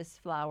purchase this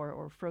flour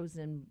or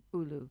frozen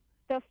ulu?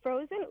 The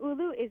frozen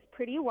ulu is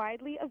pretty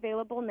widely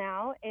available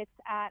now. It's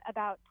at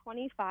about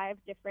 25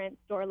 different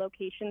store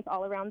locations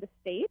all around the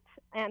state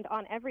and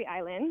on every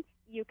island.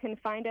 You can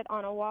find it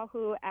on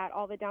Oahu at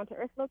all the Down to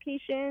Earth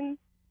locations,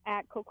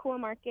 at Kokua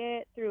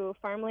Market, through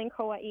FarmLink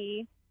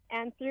Hawaii,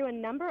 and through a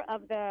number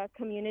of the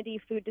community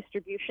food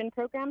distribution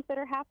programs that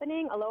are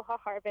happening. Aloha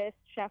Harvest,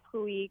 Chef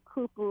Hui,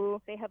 Kupu,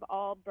 they have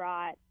all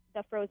brought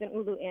the frozen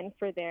ulu in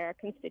for their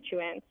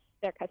constituents,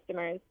 their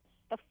customers.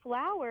 The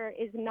flour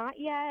is not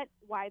yet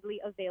widely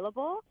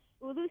available.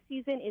 Ulu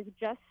season is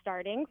just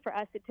starting. For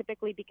us, it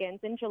typically begins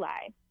in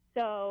July.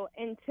 So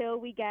until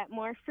we get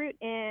more fruit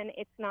in,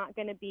 it's not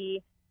going to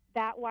be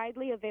that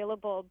widely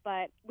available,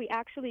 but we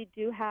actually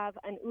do have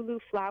an ulu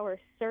flour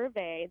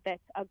survey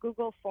that's a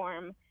Google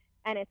form,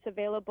 and it's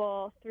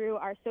available through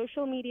our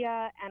social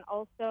media and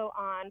also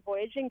on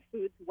Voyaging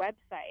Foods'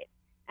 website.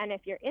 And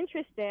if you're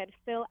interested,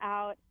 fill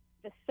out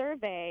the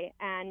survey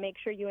and make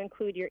sure you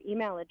include your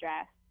email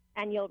address,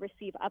 and you'll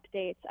receive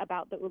updates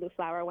about the ulu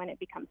flour when it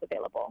becomes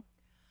available.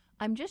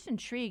 I'm just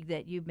intrigued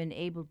that you've been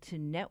able to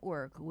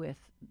network with,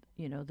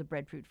 the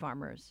breadfruit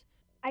farmers.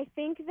 I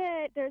think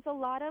that there's a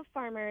lot of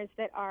farmers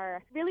that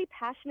are really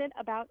passionate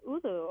about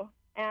ulu,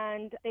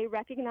 and they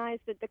recognize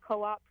that the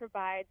co-op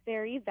provides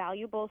very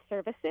valuable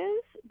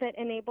services that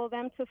enable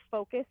them to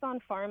focus on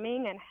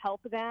farming and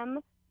help them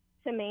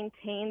to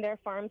maintain their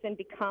farms and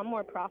become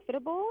more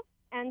profitable.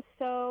 And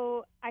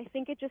so I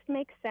think it just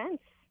makes sense.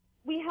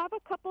 We have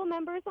a couple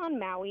members on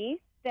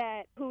Maui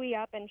that buoy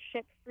up and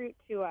ship fruit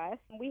to us.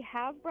 We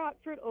have brought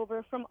fruit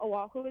over from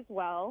Oahu as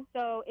well,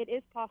 so it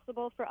is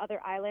possible for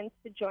other islands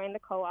to join the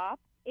co-op.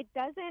 It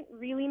doesn't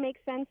really make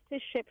sense to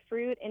ship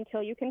fruit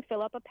until you can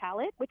fill up a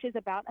pallet, which is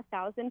about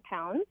 1,000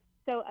 pounds.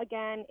 So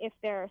again, if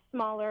they're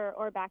smaller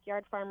or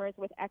backyard farmers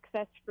with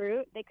excess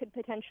fruit, they could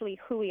potentially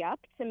buoy up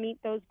to meet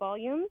those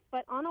volumes.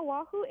 But on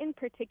Oahu in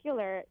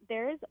particular,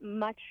 there is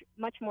much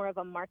more of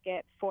a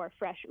market for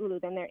fresh ulu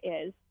than there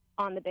is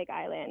on the Big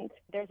Island.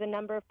 There's a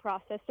number of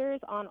processors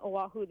on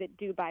Oahu that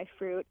do buy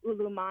fruit.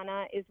 Ulu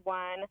Mana is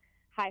one,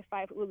 High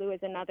Five Ulu is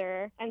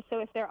another. And so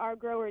if there are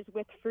growers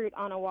with fruit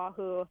on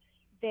Oahu,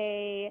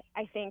 they,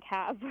 I think,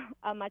 have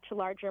a much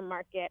larger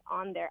market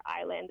on their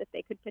island that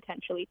they could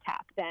potentially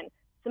tap than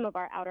some of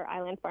our outer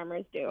island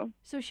farmers do.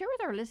 So share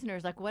with our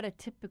listeners, what a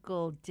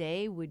typical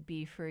day would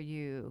be for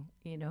you,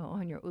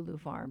 on your ulu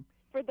farm.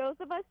 For those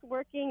of us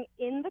working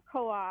in the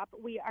co-op,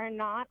 we are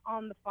not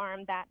on the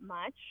farm that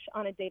much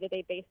on a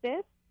day-to-day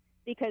basis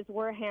because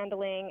we're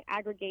handling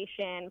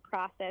aggregation,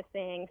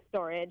 processing,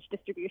 storage,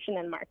 distribution,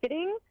 and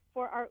marketing.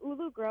 For our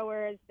ulu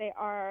growers, they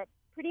are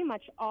pretty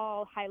much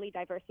all highly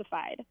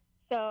diversified.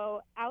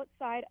 So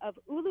outside of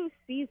ulu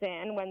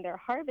season, when they're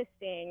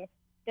harvesting,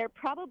 they're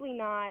probably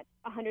not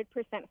 100%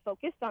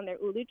 focused on their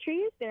ulu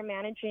trees. They're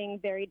managing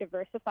very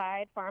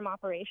diversified farm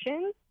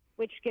operations,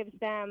 which gives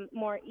them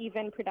more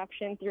even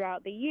production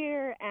throughout the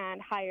year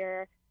and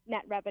higher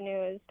net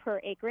revenues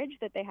per acreage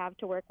that they have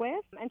to work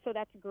with. And so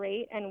that's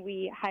great, and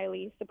we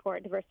highly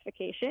support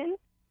diversification.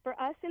 For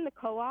us in the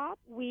co-op,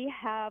 we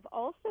have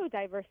also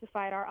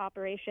diversified our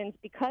operations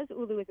because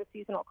ulu is a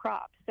seasonal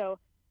crop. So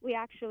we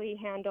actually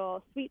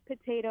handle sweet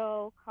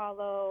potato,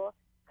 kalo,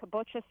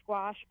 kabocha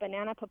squash,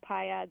 banana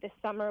papaya. This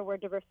summer, we're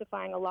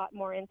diversifying a lot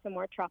more into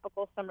more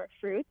tropical summer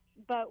fruits.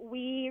 But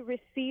we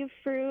receive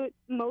fruit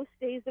most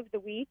days of the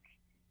week,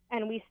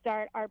 and we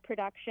start our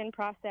production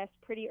process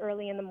pretty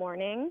early in the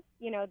morning.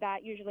 You know,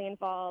 that usually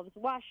involves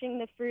washing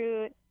the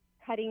fruit,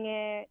 cutting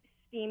it,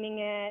 steaming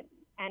it,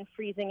 and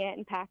freezing it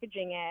and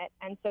packaging it.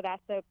 And so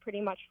that's a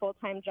pretty much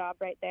full-time job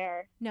right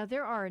there. Now,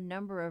 there are a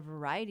number of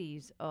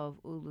varieties of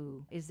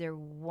ulu. Is there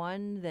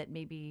one that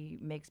maybe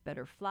makes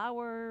better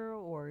flour,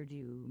 or do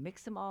you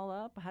mix them all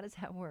up? How does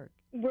that work?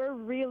 We're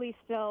really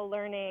still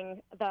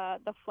learning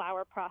the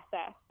flour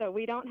process, so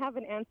we don't have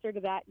an answer to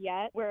that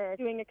yet. We're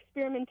doing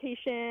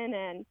experimentation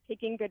and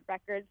taking good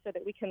records so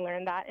that we can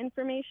learn that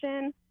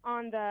information.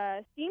 On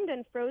the steamed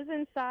and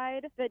frozen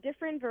side, the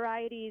different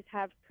varieties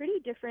have pretty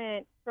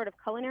different sort of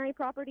culinary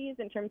properties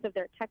in terms of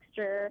their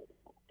texture,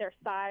 their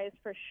size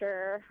for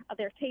sure,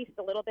 their taste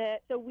a little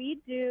bit. So we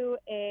do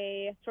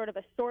a sort of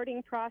a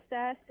sorting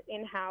process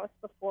in-house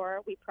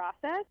before we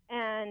process,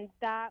 and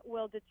that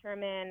will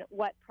determine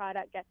what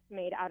product gets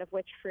made out of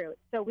which fruit.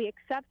 So we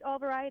accept all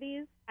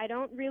varieties. I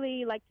don't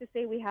really like to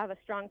say we have a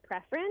strong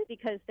preference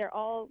because they're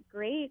all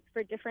great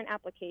for different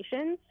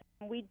applications.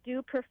 We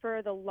do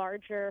prefer the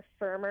larger,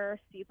 firmer,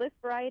 seedless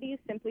varieties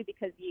simply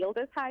because yield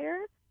is higher,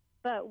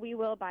 but we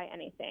will buy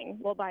anything.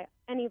 We'll buy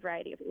any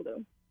variety of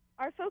ulu.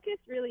 Our focus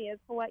really is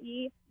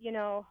Hawaii. You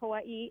know,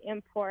 Hawaii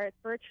imports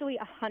virtually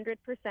 100%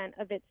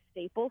 of its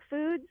staple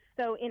foods.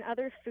 So in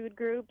other food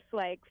groups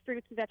like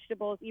fruits,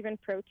 vegetables, even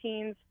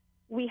proteins,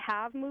 we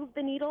have moved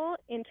the needle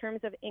in terms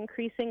of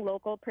increasing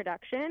local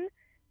production.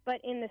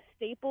 But in the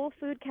staple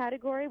food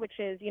category, which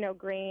is, you know,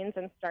 grains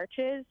and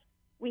starches,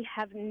 we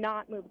have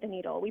not moved the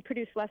needle. We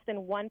produce less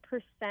than 1%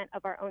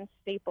 of our own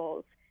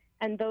staples.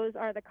 And those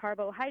are the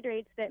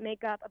carbohydrates that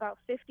make up about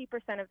 50%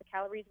 of the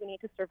calories we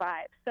need to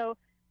survive. So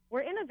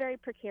we're in a very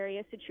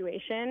precarious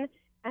situation,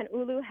 and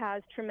ulu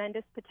has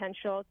tremendous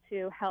potential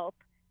to help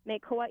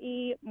make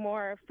Hawaii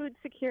more food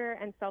secure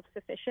and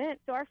self-sufficient.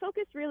 So our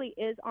focus really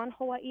is on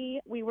Hawaii.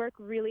 We work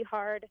really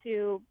hard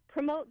to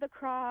promote the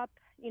crop,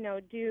 you know,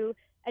 do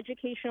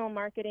educational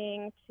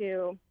marketing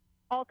to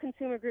all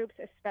consumer groups,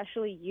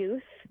 especially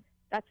youth.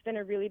 That's been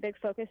a really big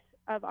focus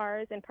of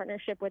ours in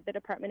partnership with the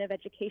Department of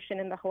Education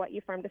and the Hawaii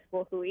Farm to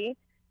School Hui.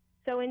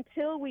 So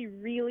until we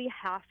really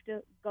have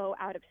to go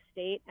out of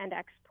state and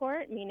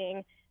export,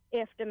 meaning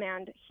if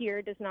demand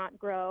here does not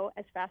grow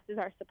as fast as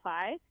our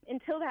supply,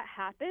 until that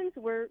happens,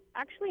 we're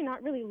actually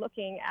not really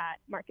looking at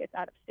markets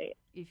out of state.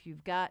 If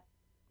you've got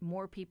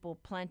more people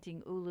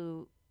planting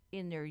ulu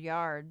in their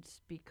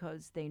yards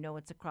because they know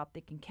it's a crop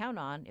they can count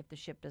on if the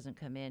ship doesn't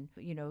come in,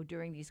 you know,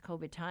 during these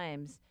COVID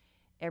times,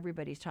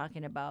 everybody's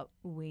talking about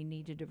we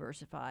need to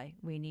diversify.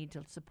 We need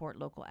to support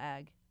local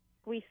ag.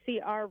 We see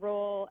our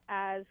role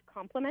as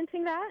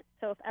complementing that.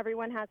 So if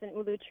everyone has an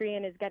ulu tree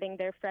and is getting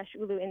their fresh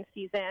ulu in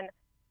season,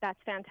 that's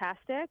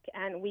fantastic.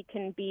 And we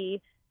can be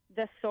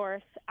the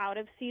source out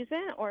of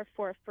season or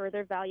for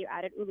further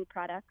value-added ulu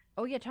products.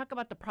 Oh, yeah, talk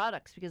about the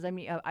products, because, I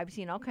mean, I've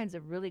seen all kinds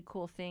of really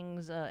cool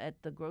things at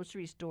the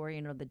grocery store,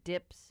 you know, the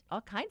dips,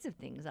 all kinds of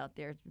things out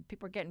there.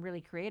 People are getting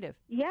really creative.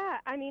 Yeah,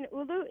 I mean,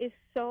 ulu is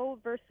so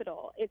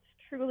versatile. It's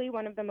truly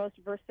one of the most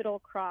versatile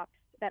crops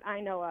that I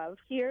know of.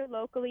 Here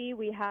locally,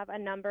 we have a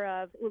number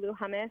of ulu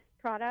hummus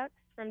products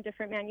from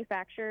different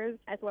manufacturers,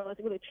 as well as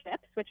ulu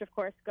chips, which of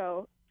course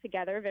go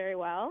together very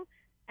well.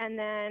 And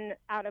then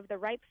out of the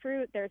ripe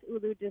fruit, there's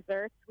ulu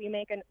desserts. We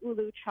make an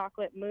ulu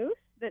chocolate mousse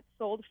that's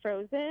sold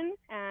frozen.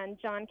 And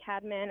John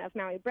Cadman of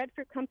Maui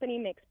Breadfruit Company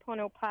makes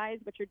pono pies,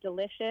 which are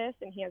delicious,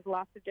 and he has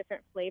lots of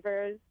different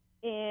flavors.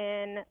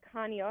 In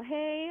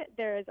Kaneohe,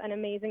 there's an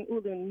amazing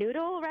ulu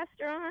noodle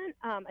restaurant,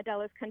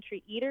 Adela's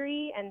Country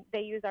Eatery, and they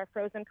use our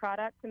frozen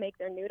product to make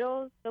their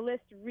noodles. The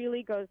list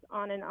really goes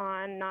on and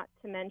on, not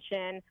to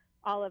mention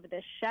all of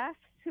the chefs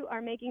who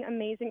are making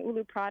amazing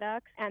ulu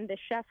products. And the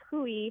chef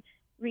Hui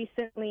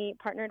recently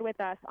partnered with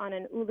us on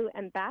an ulu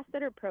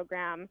ambassador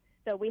program.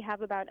 So we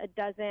have about a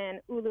dozen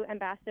ulu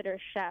ambassador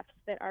chefs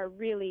that are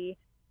really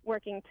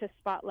working to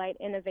spotlight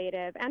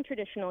innovative and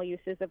traditional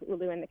uses of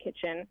ulu in the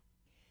kitchen.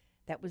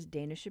 That was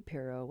Dana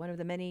Shapiro, one of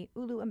the many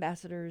ulu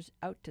ambassadors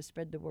out to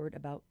spread the word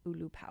about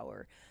ulu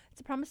power.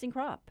 It's a promising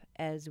crop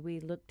as we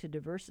look to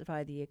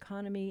diversify the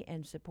economy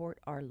and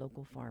support our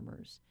local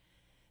farmers.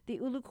 The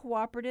Ulu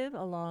Cooperative,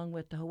 along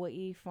with the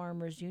Hawaii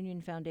Farmers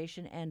Union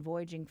Foundation and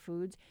Voyaging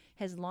Foods,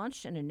 has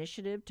launched an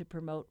initiative to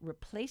promote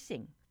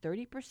replacing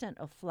 30%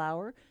 of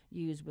flour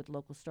used with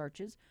local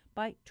starches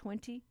by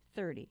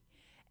 2030.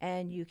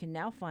 And you can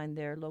now find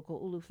their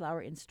local ulu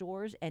flour in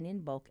stores and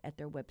in bulk at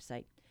their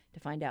website. To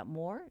find out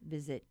more,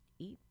 visit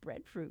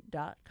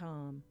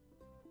eatbreadfruit.com.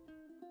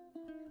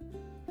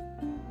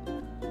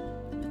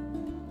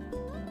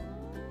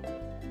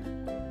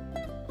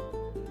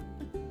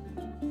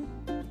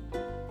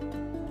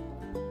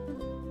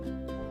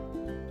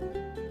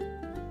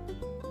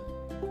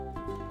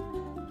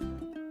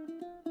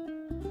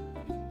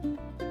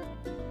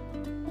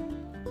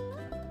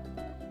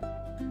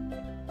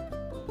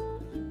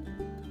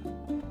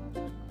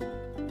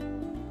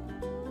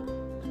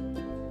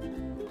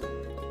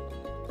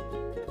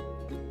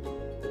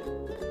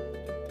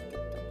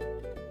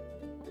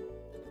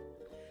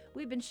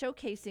 We've been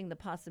showcasing the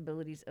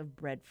possibilities of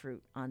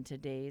breadfruit on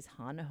today's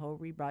Hana Ho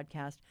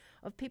rebroadcast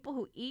of people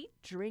who eat,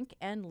 drink,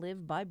 and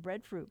live by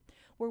breadfruit.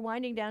 We're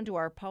winding down to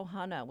our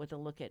Pohana with a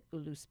look at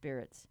Ulu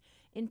spirits.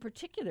 In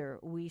particular,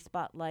 we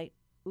spotlight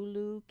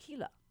Ulu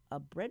Kila, a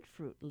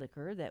breadfruit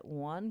liquor that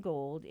won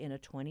gold in a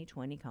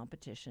 2020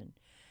 competition.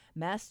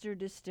 Master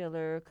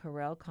distiller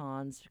Karel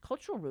Khan's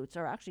cultural roots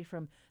are actually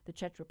from the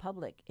Czech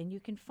Republic, and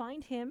you can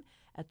find him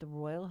at the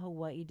Royal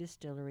Hawaii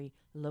Distillery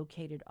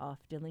located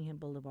off Dillingham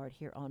Boulevard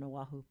here on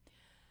Oahu.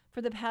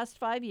 For the past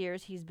 5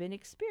 years, he's been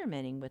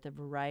experimenting with a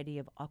variety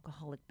of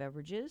alcoholic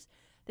beverages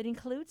that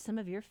include some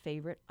of your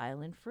favorite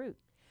island fruit.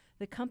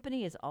 The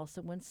company has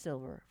also won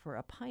silver for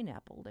a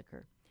pineapple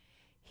liquor.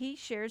 He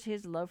shares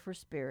his love for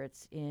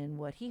spirits in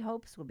what he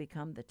hopes will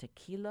become the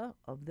tequila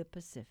of the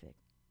Pacific.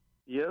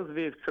 Yes,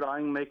 we're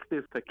trying to make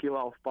this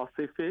tequila of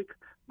Pacific,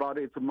 but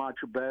it's much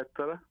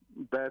better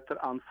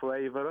on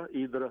flavor,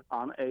 either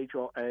on age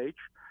or age.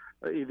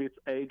 If it's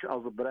aged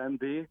as a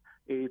brandy,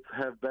 it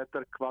have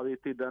better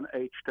quality than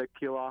aged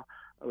tequila,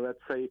 let's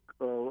say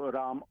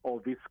rum or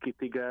whiskey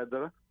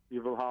together.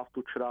 You will have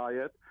to try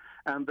it.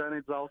 And then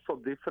it's also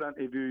different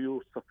if you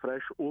use a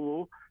fresh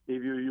ulu,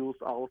 if you use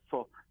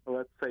also,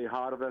 let's say,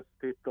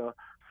 harvested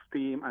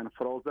steam and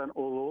frozen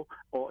ulu,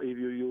 or if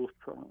you use,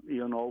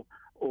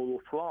 ulu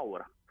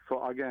flour.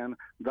 So again,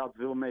 that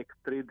will make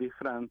 3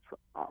 different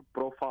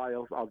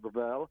profiles as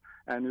well,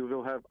 and you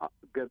will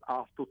get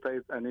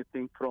aftertaste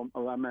anything from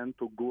lemon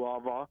to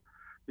guava,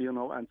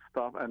 and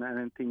stuff, and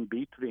anything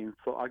between.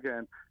 So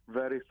again,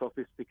 very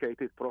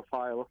sophisticated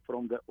profile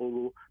from the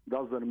ulu.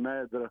 Doesn't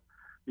matter,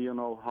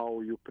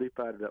 how you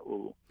prepare the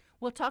ulu.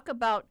 We'll talk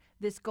about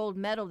this gold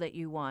medal that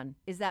you won.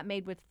 Is that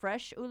made with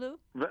fresh ulu?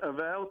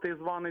 Well, this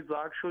one is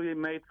actually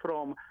made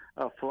from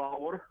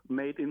flour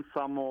made in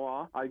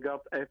Samoa. I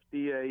got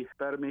FDA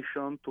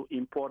permission to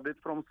import it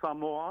from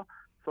Samoa,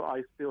 so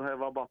I still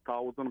have about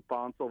 1,000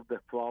 pounds of the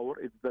flour.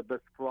 It's the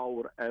best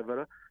flour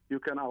ever. You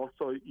can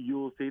also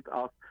use it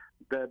as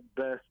the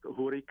best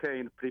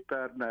hurricane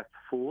preparedness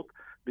food,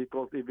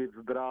 because if it's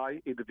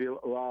dry, it will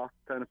last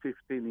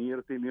 10-15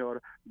 years in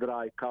your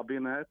dry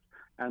cabinet.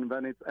 And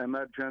when it's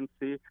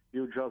emergency,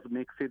 you just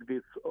mix it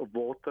with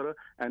water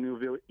and you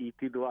will eat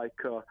it like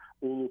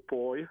ulu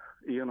poi,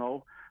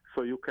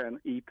 so you can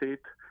eat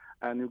it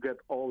and you get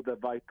all the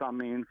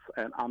vitamins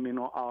and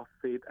amino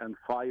acid and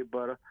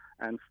fiber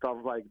and stuff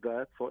like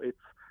that. So it's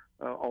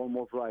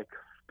almost like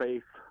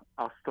space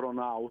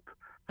astronaut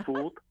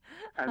food.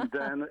 And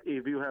then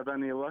if you have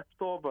any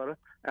leftover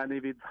and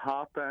if it's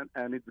hot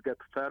and it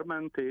gets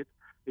fermented,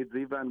 it's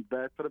even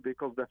better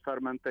because the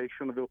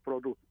fermentation will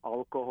produce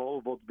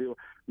alcohol, what will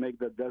make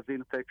the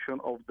disinfection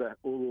of the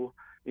ulu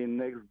in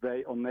next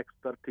day or next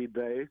 30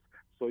 days.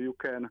 So you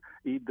can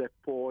eat the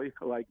poi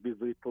like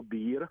with little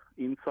beer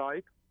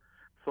inside.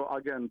 So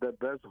again, the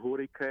best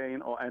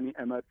hurricane or any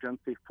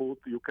emergency food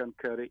you can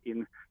carry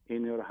in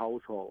your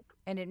household.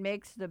 And it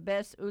makes the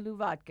best ulu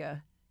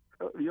vodka.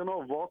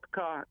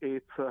 Vodka,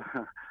 it's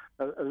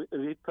a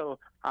little,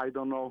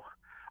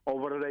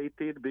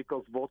 overrated,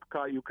 because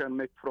vodka you can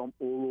make from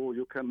ulu,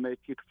 you can make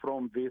it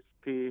from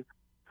whiskey,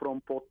 from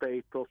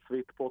potato,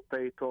 sweet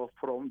potato,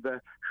 from the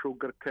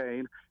sugar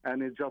cane,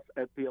 and it's just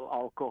ethyl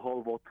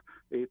alcohol. What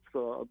it's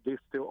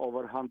distilled over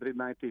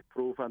 190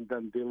 proof and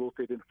then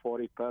diluted in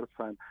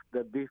 40%.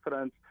 The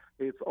difference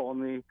is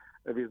only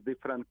with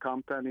different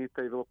companies.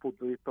 They will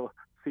put little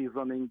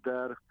seasoning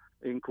there,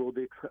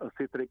 including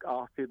citric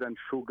acid and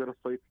sugar,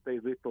 so it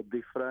stays a little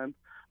different.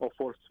 Or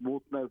for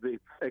smoothness,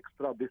 it's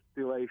extra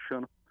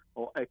distillation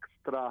or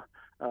extra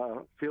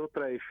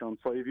filtration.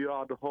 So if you're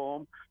at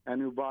home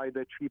and you buy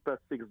the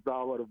cheapest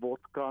 $6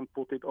 vodka and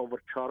put it over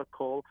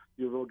charcoal,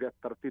 you will get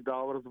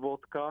 $30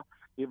 vodka.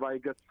 If I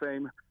get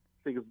same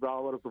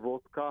 $6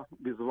 vodka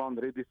with one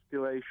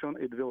redistillation,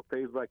 it will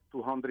taste like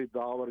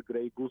 $200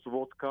 Grey Goose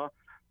vodka.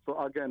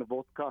 So again,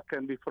 vodka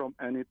can be from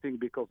anything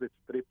because it's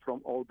stripped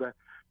from all the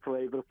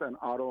flavors and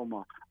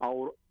aroma.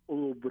 Our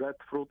ulu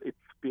breadfruit, it's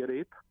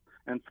spirit.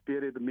 And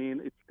spirit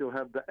means it still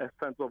have the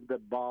essence of the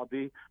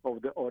body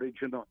of the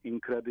original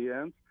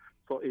ingredients.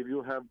 So if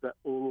you have the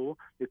ulu,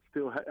 it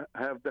still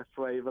have the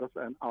flavors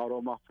and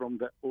aroma from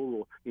the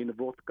ulu. In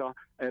vodka,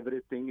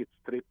 everything is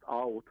stripped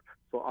out.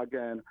 So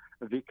again,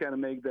 we can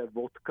make the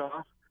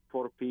vodka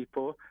for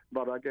people,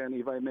 but again,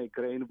 if I make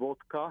grain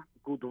vodka,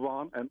 good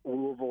one, and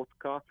ulu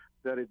vodka,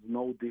 there is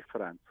no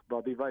difference.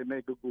 But if I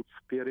make a good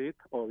spirit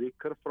or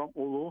liquor from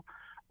ulu,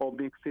 or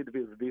mix it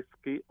with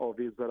whiskey or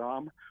with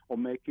rum, or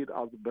make it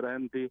as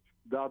brandy,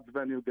 that's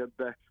when you get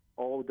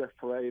all the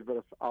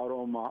flavors,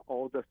 aroma,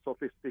 all the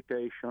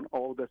sophistication,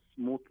 all the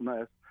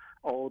smoothness,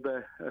 all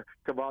the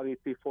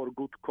quality for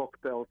good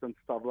cocktails and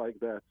stuff like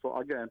that. So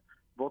again,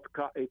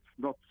 vodka, it's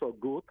not so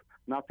good.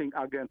 Nothing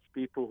against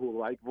people who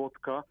like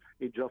vodka.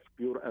 It's just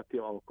pure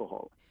ethyl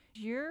alcohol.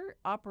 Your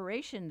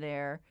operation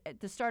there, at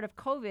the start of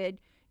COVID,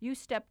 you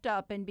stepped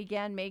up and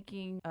began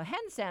making a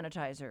hand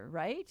sanitizer,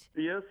 right?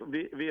 Yes,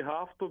 we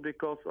have to,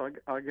 because,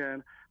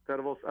 again,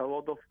 there was a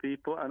lot of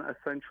people and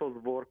essential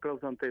workers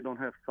and they don't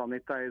have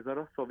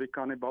sanitizer, so we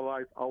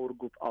cannibalize our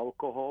good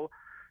alcohol.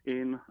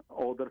 in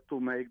order to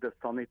make the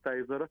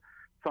sanitizer.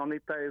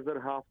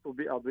 Sanitizer has to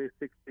be at least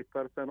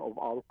 60% of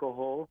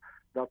alcohol.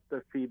 That's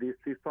the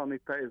CDC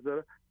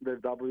sanitizer. The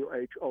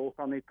WHO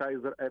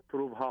sanitizer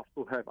approved has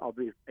to have at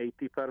least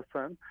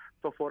 80%.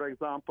 So, for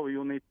example,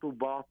 you need 2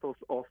 bottles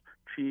of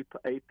cheap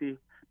 80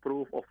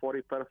 proof or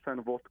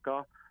 40%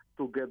 vodka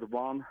to get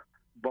 1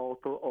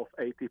 bottle of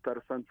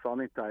 80%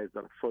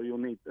 sanitizer. So you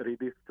need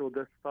redistill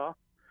the stuff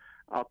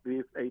at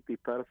least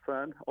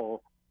 80% or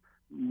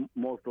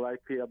most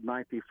likely at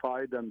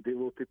 95, then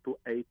dilute it to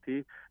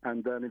 80,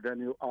 and then when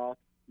you add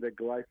the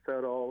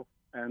glycerol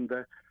and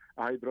the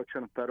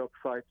hydrogen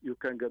peroxide, you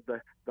can get the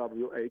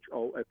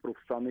WHO approved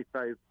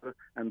sanitizer,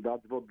 and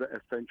that's what the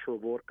essential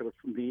workers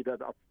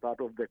needed at start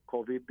of the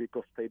COVID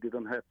because they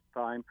didn't have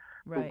time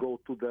to go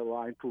to the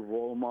line to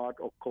Walmart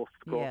or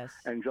Costco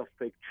and just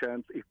take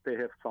chance if they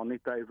have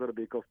sanitizer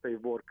because they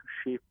work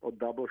shift or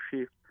double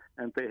shift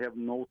and they have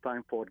no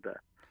time for that.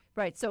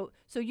 Right. So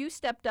you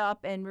stepped up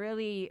and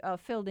really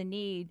filled a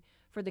need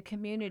for the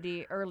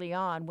community early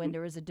on when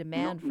there was a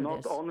demand for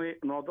this.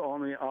 Not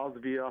only us,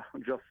 we are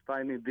just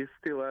tiny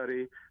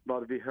distillery,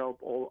 but we help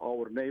all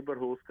our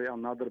neighborhoods. They are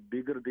another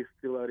bigger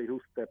distillery who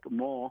step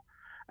more,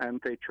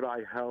 and they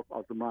try help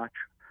as much,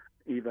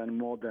 even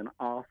more than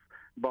us.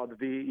 But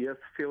we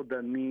feel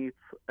the needs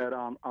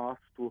around us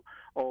to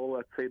all,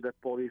 let's say, the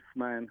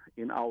policemen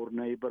in our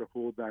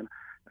neighborhood and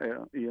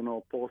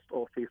post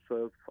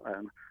officers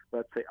and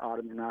let's say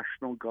Army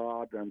National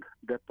Guard and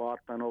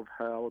Department of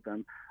Health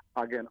and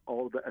again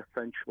all the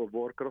essential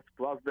workers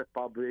plus the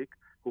public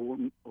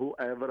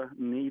whoever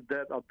need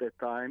that at the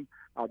time.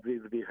 At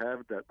least we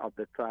have that at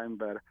the time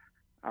where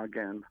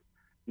again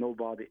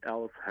nobody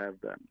else have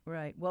them.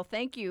 Right. Well,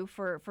 thank you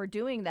for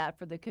doing that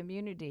for the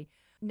community.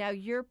 Now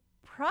your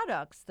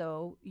products,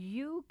 though,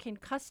 you can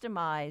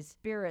customize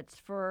spirits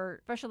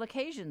for special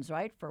occasions,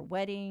 right? For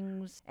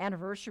weddings,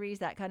 anniversaries,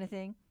 that kind of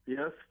thing.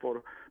 Yes,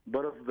 for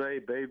birthday,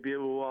 baby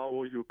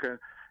luau, you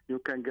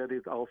can get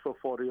it also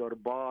for your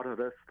bar,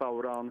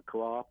 restaurant,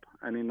 club,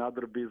 and in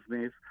other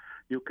business.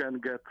 You can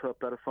get a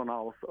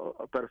personalized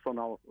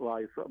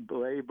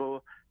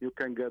label. You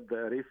can get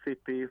the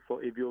recipe. So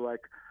if you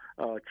like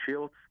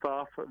chilled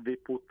stuff, we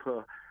put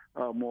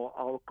more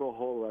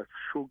alcohol, less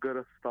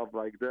sugar, stuff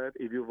like that.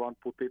 If you want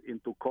to put it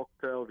into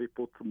cocktail, we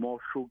put more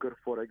sugar,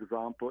 for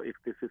example. If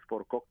this is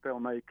for cocktail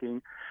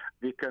making,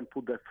 we can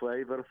put the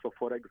flavor. So,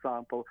 for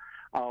example,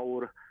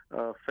 our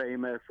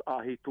famous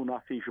ahi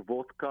tuna fish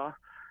vodka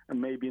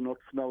maybe not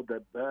smell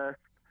the best,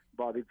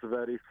 but it's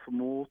very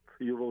smooth.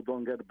 You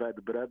don't get bad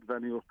breath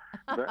when you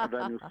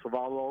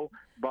swallow,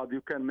 but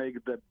you can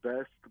make the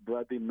best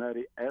Bloody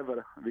Mary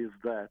ever with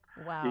that.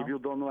 Wow. If you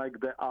don't like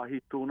the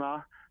ahi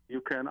tuna, you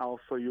can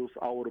also use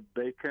our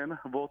bacon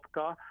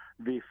vodka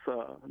with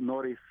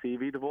nori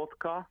seaweed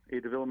vodka.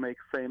 It will make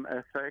same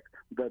effect,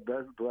 the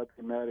best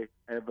Bloody Mary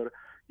ever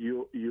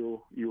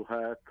you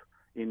had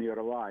in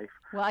your life.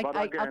 Well,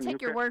 I'll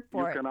take your word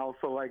for it. You can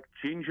also like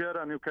ginger,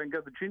 and you can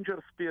get the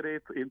ginger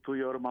spirit into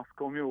your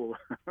Moscow Mule.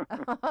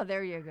 Oh,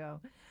 there you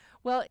go.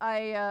 Well,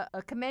 I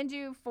commend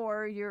you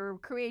for your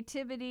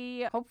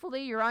creativity.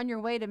 Hopefully, you're on your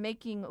way to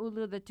making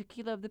Ulu the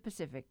tequila of the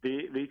Pacific.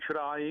 We're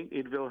trying.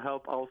 It will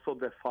help also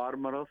the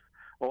farmers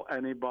or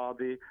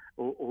anybody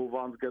who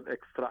wants to get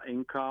extra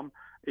income.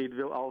 It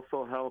will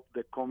also help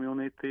the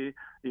community,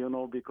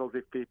 because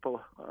if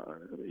people,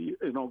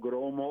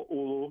 grow more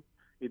Ulu,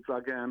 it's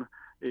again,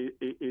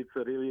 it's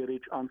really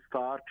rich on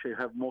starch. You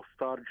have more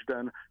starch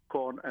than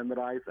corn and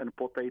rice and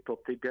potato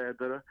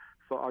together.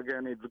 So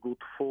again, it's good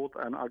food,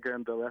 and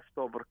again, the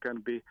leftover can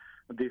be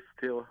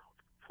distilled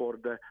for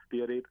the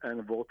spirit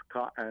and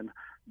vodka and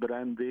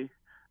brandy.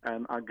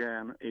 And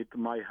again, it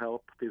might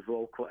help this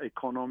local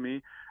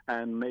economy,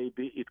 and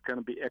maybe it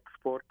can be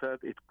exported.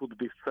 It could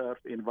be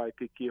served in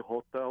Waikiki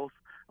hotels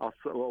as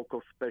a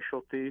local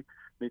specialty,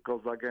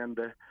 because again,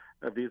 the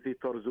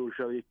visitors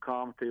usually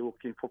come, they're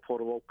looking for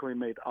locally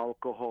made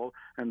alcohol,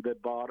 and the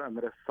bar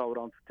and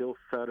restaurant still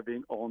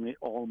serving only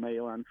all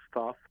male and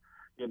stuff,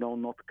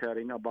 not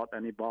caring about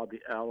anybody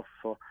else.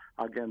 So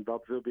again, that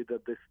will be the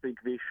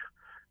distinguished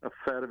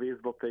service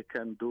what they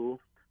can do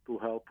to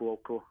help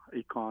local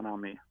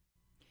economy.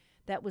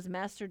 That was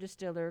Master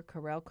Distiller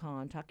Karel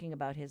Khan talking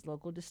about his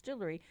local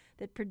distillery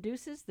that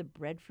produces the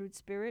breadfruit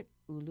spirit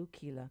Ulu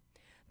Kila.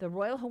 The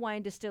Royal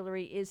Hawaiian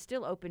Distillery is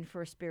still open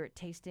for spirit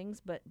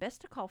tastings, but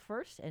best to call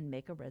first and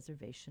make a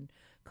reservation.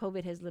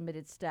 COVID has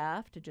limited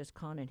staff to just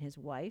Khan and his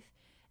wife,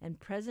 and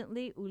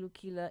presently Ulu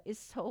Kila is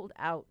sold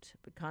out.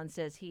 But Khan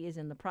says he is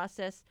in the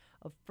process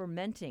of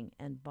fermenting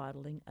and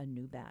bottling a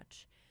new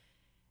batch.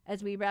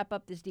 As we wrap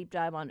up this deep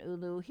dive on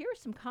Ulu, here are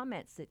some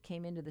comments that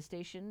came into the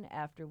station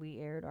after we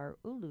aired our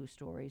Ulu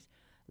stories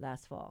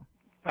last fall.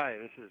 Hi,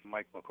 this is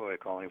Mike McCoy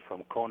calling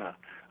from Kona.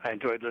 I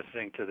enjoyed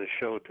listening to the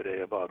show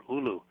today about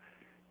Ulu.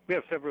 We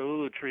have several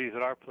Ulu trees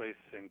at our place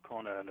in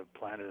Kona and have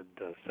planted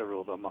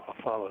several of the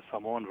Ma'afala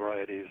Samoan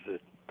varieties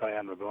that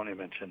Diane Ragoni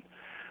mentioned.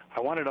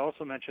 I wanted to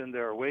also mention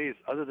there are ways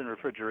other than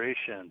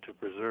refrigeration to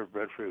preserve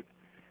breadfruit.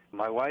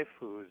 My wife,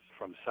 who's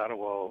from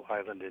Sarawal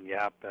Island in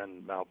Yap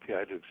and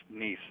Malpiaiduk's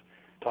niece,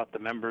 taught the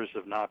members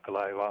of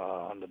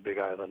Nakalaiwa on the Big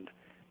Island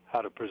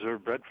how to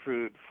preserve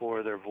breadfruit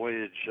for their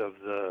voyage of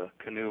the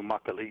canoe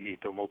Makali'i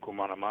to Moku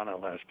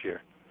Manamana last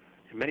year.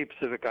 In many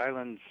Pacific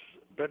islands,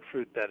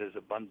 breadfruit that is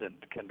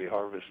abundant can be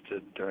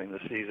harvested during the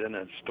season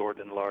and stored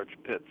in large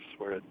pits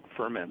where it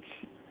ferments.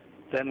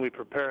 Then we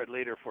prepare it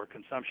later for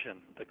consumption.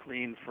 The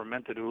clean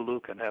fermented ulu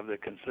can have the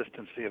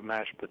consistency of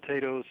mashed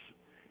potatoes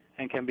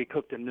and can be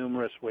cooked in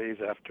numerous ways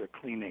after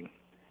cleaning.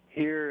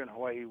 Here in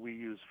Hawaii, we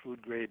use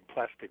food-grade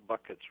plastic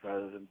buckets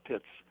rather than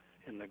pits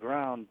in the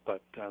ground,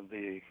 but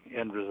the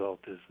end result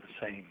is the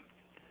same.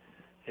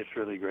 It's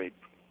really great.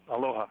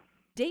 Aloha.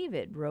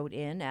 David wrote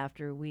in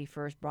after we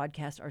first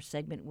broadcast our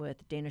segment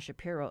with Dana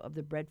Shapiro of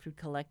the Breadfruit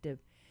Collective.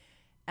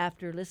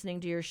 After listening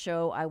to your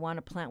show, I want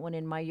to plant one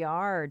in my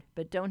yard,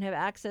 but don't have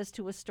access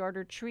to a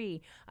starter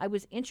tree. I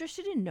was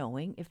interested in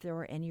knowing if there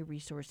are any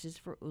resources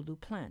for ulu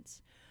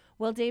plants.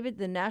 Well, David,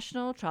 the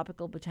National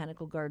Tropical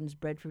Botanical Gardens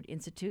Breadfruit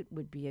Institute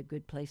would be a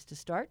good place to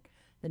start.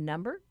 The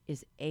number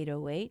is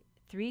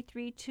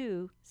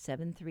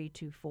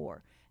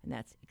 808-332-7324, and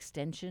that's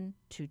extension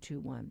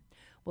 221.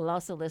 We'll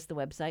also list the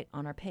website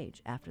on our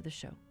page after the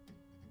show.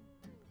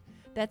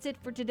 That's it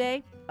for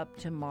today. Up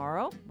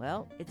tomorrow,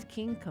 well, it's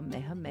King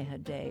Kamehameha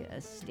Day,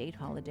 a state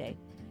holiday.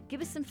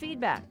 Give us some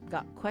feedback.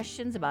 Got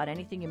questions about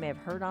anything you may have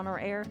heard on our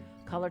air?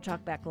 Call our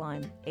talkback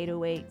line,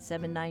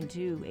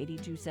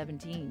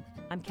 808-792-8217.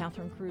 I'm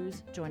Catherine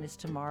Cruz. Join us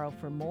tomorrow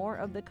for more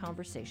of the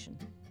conversation.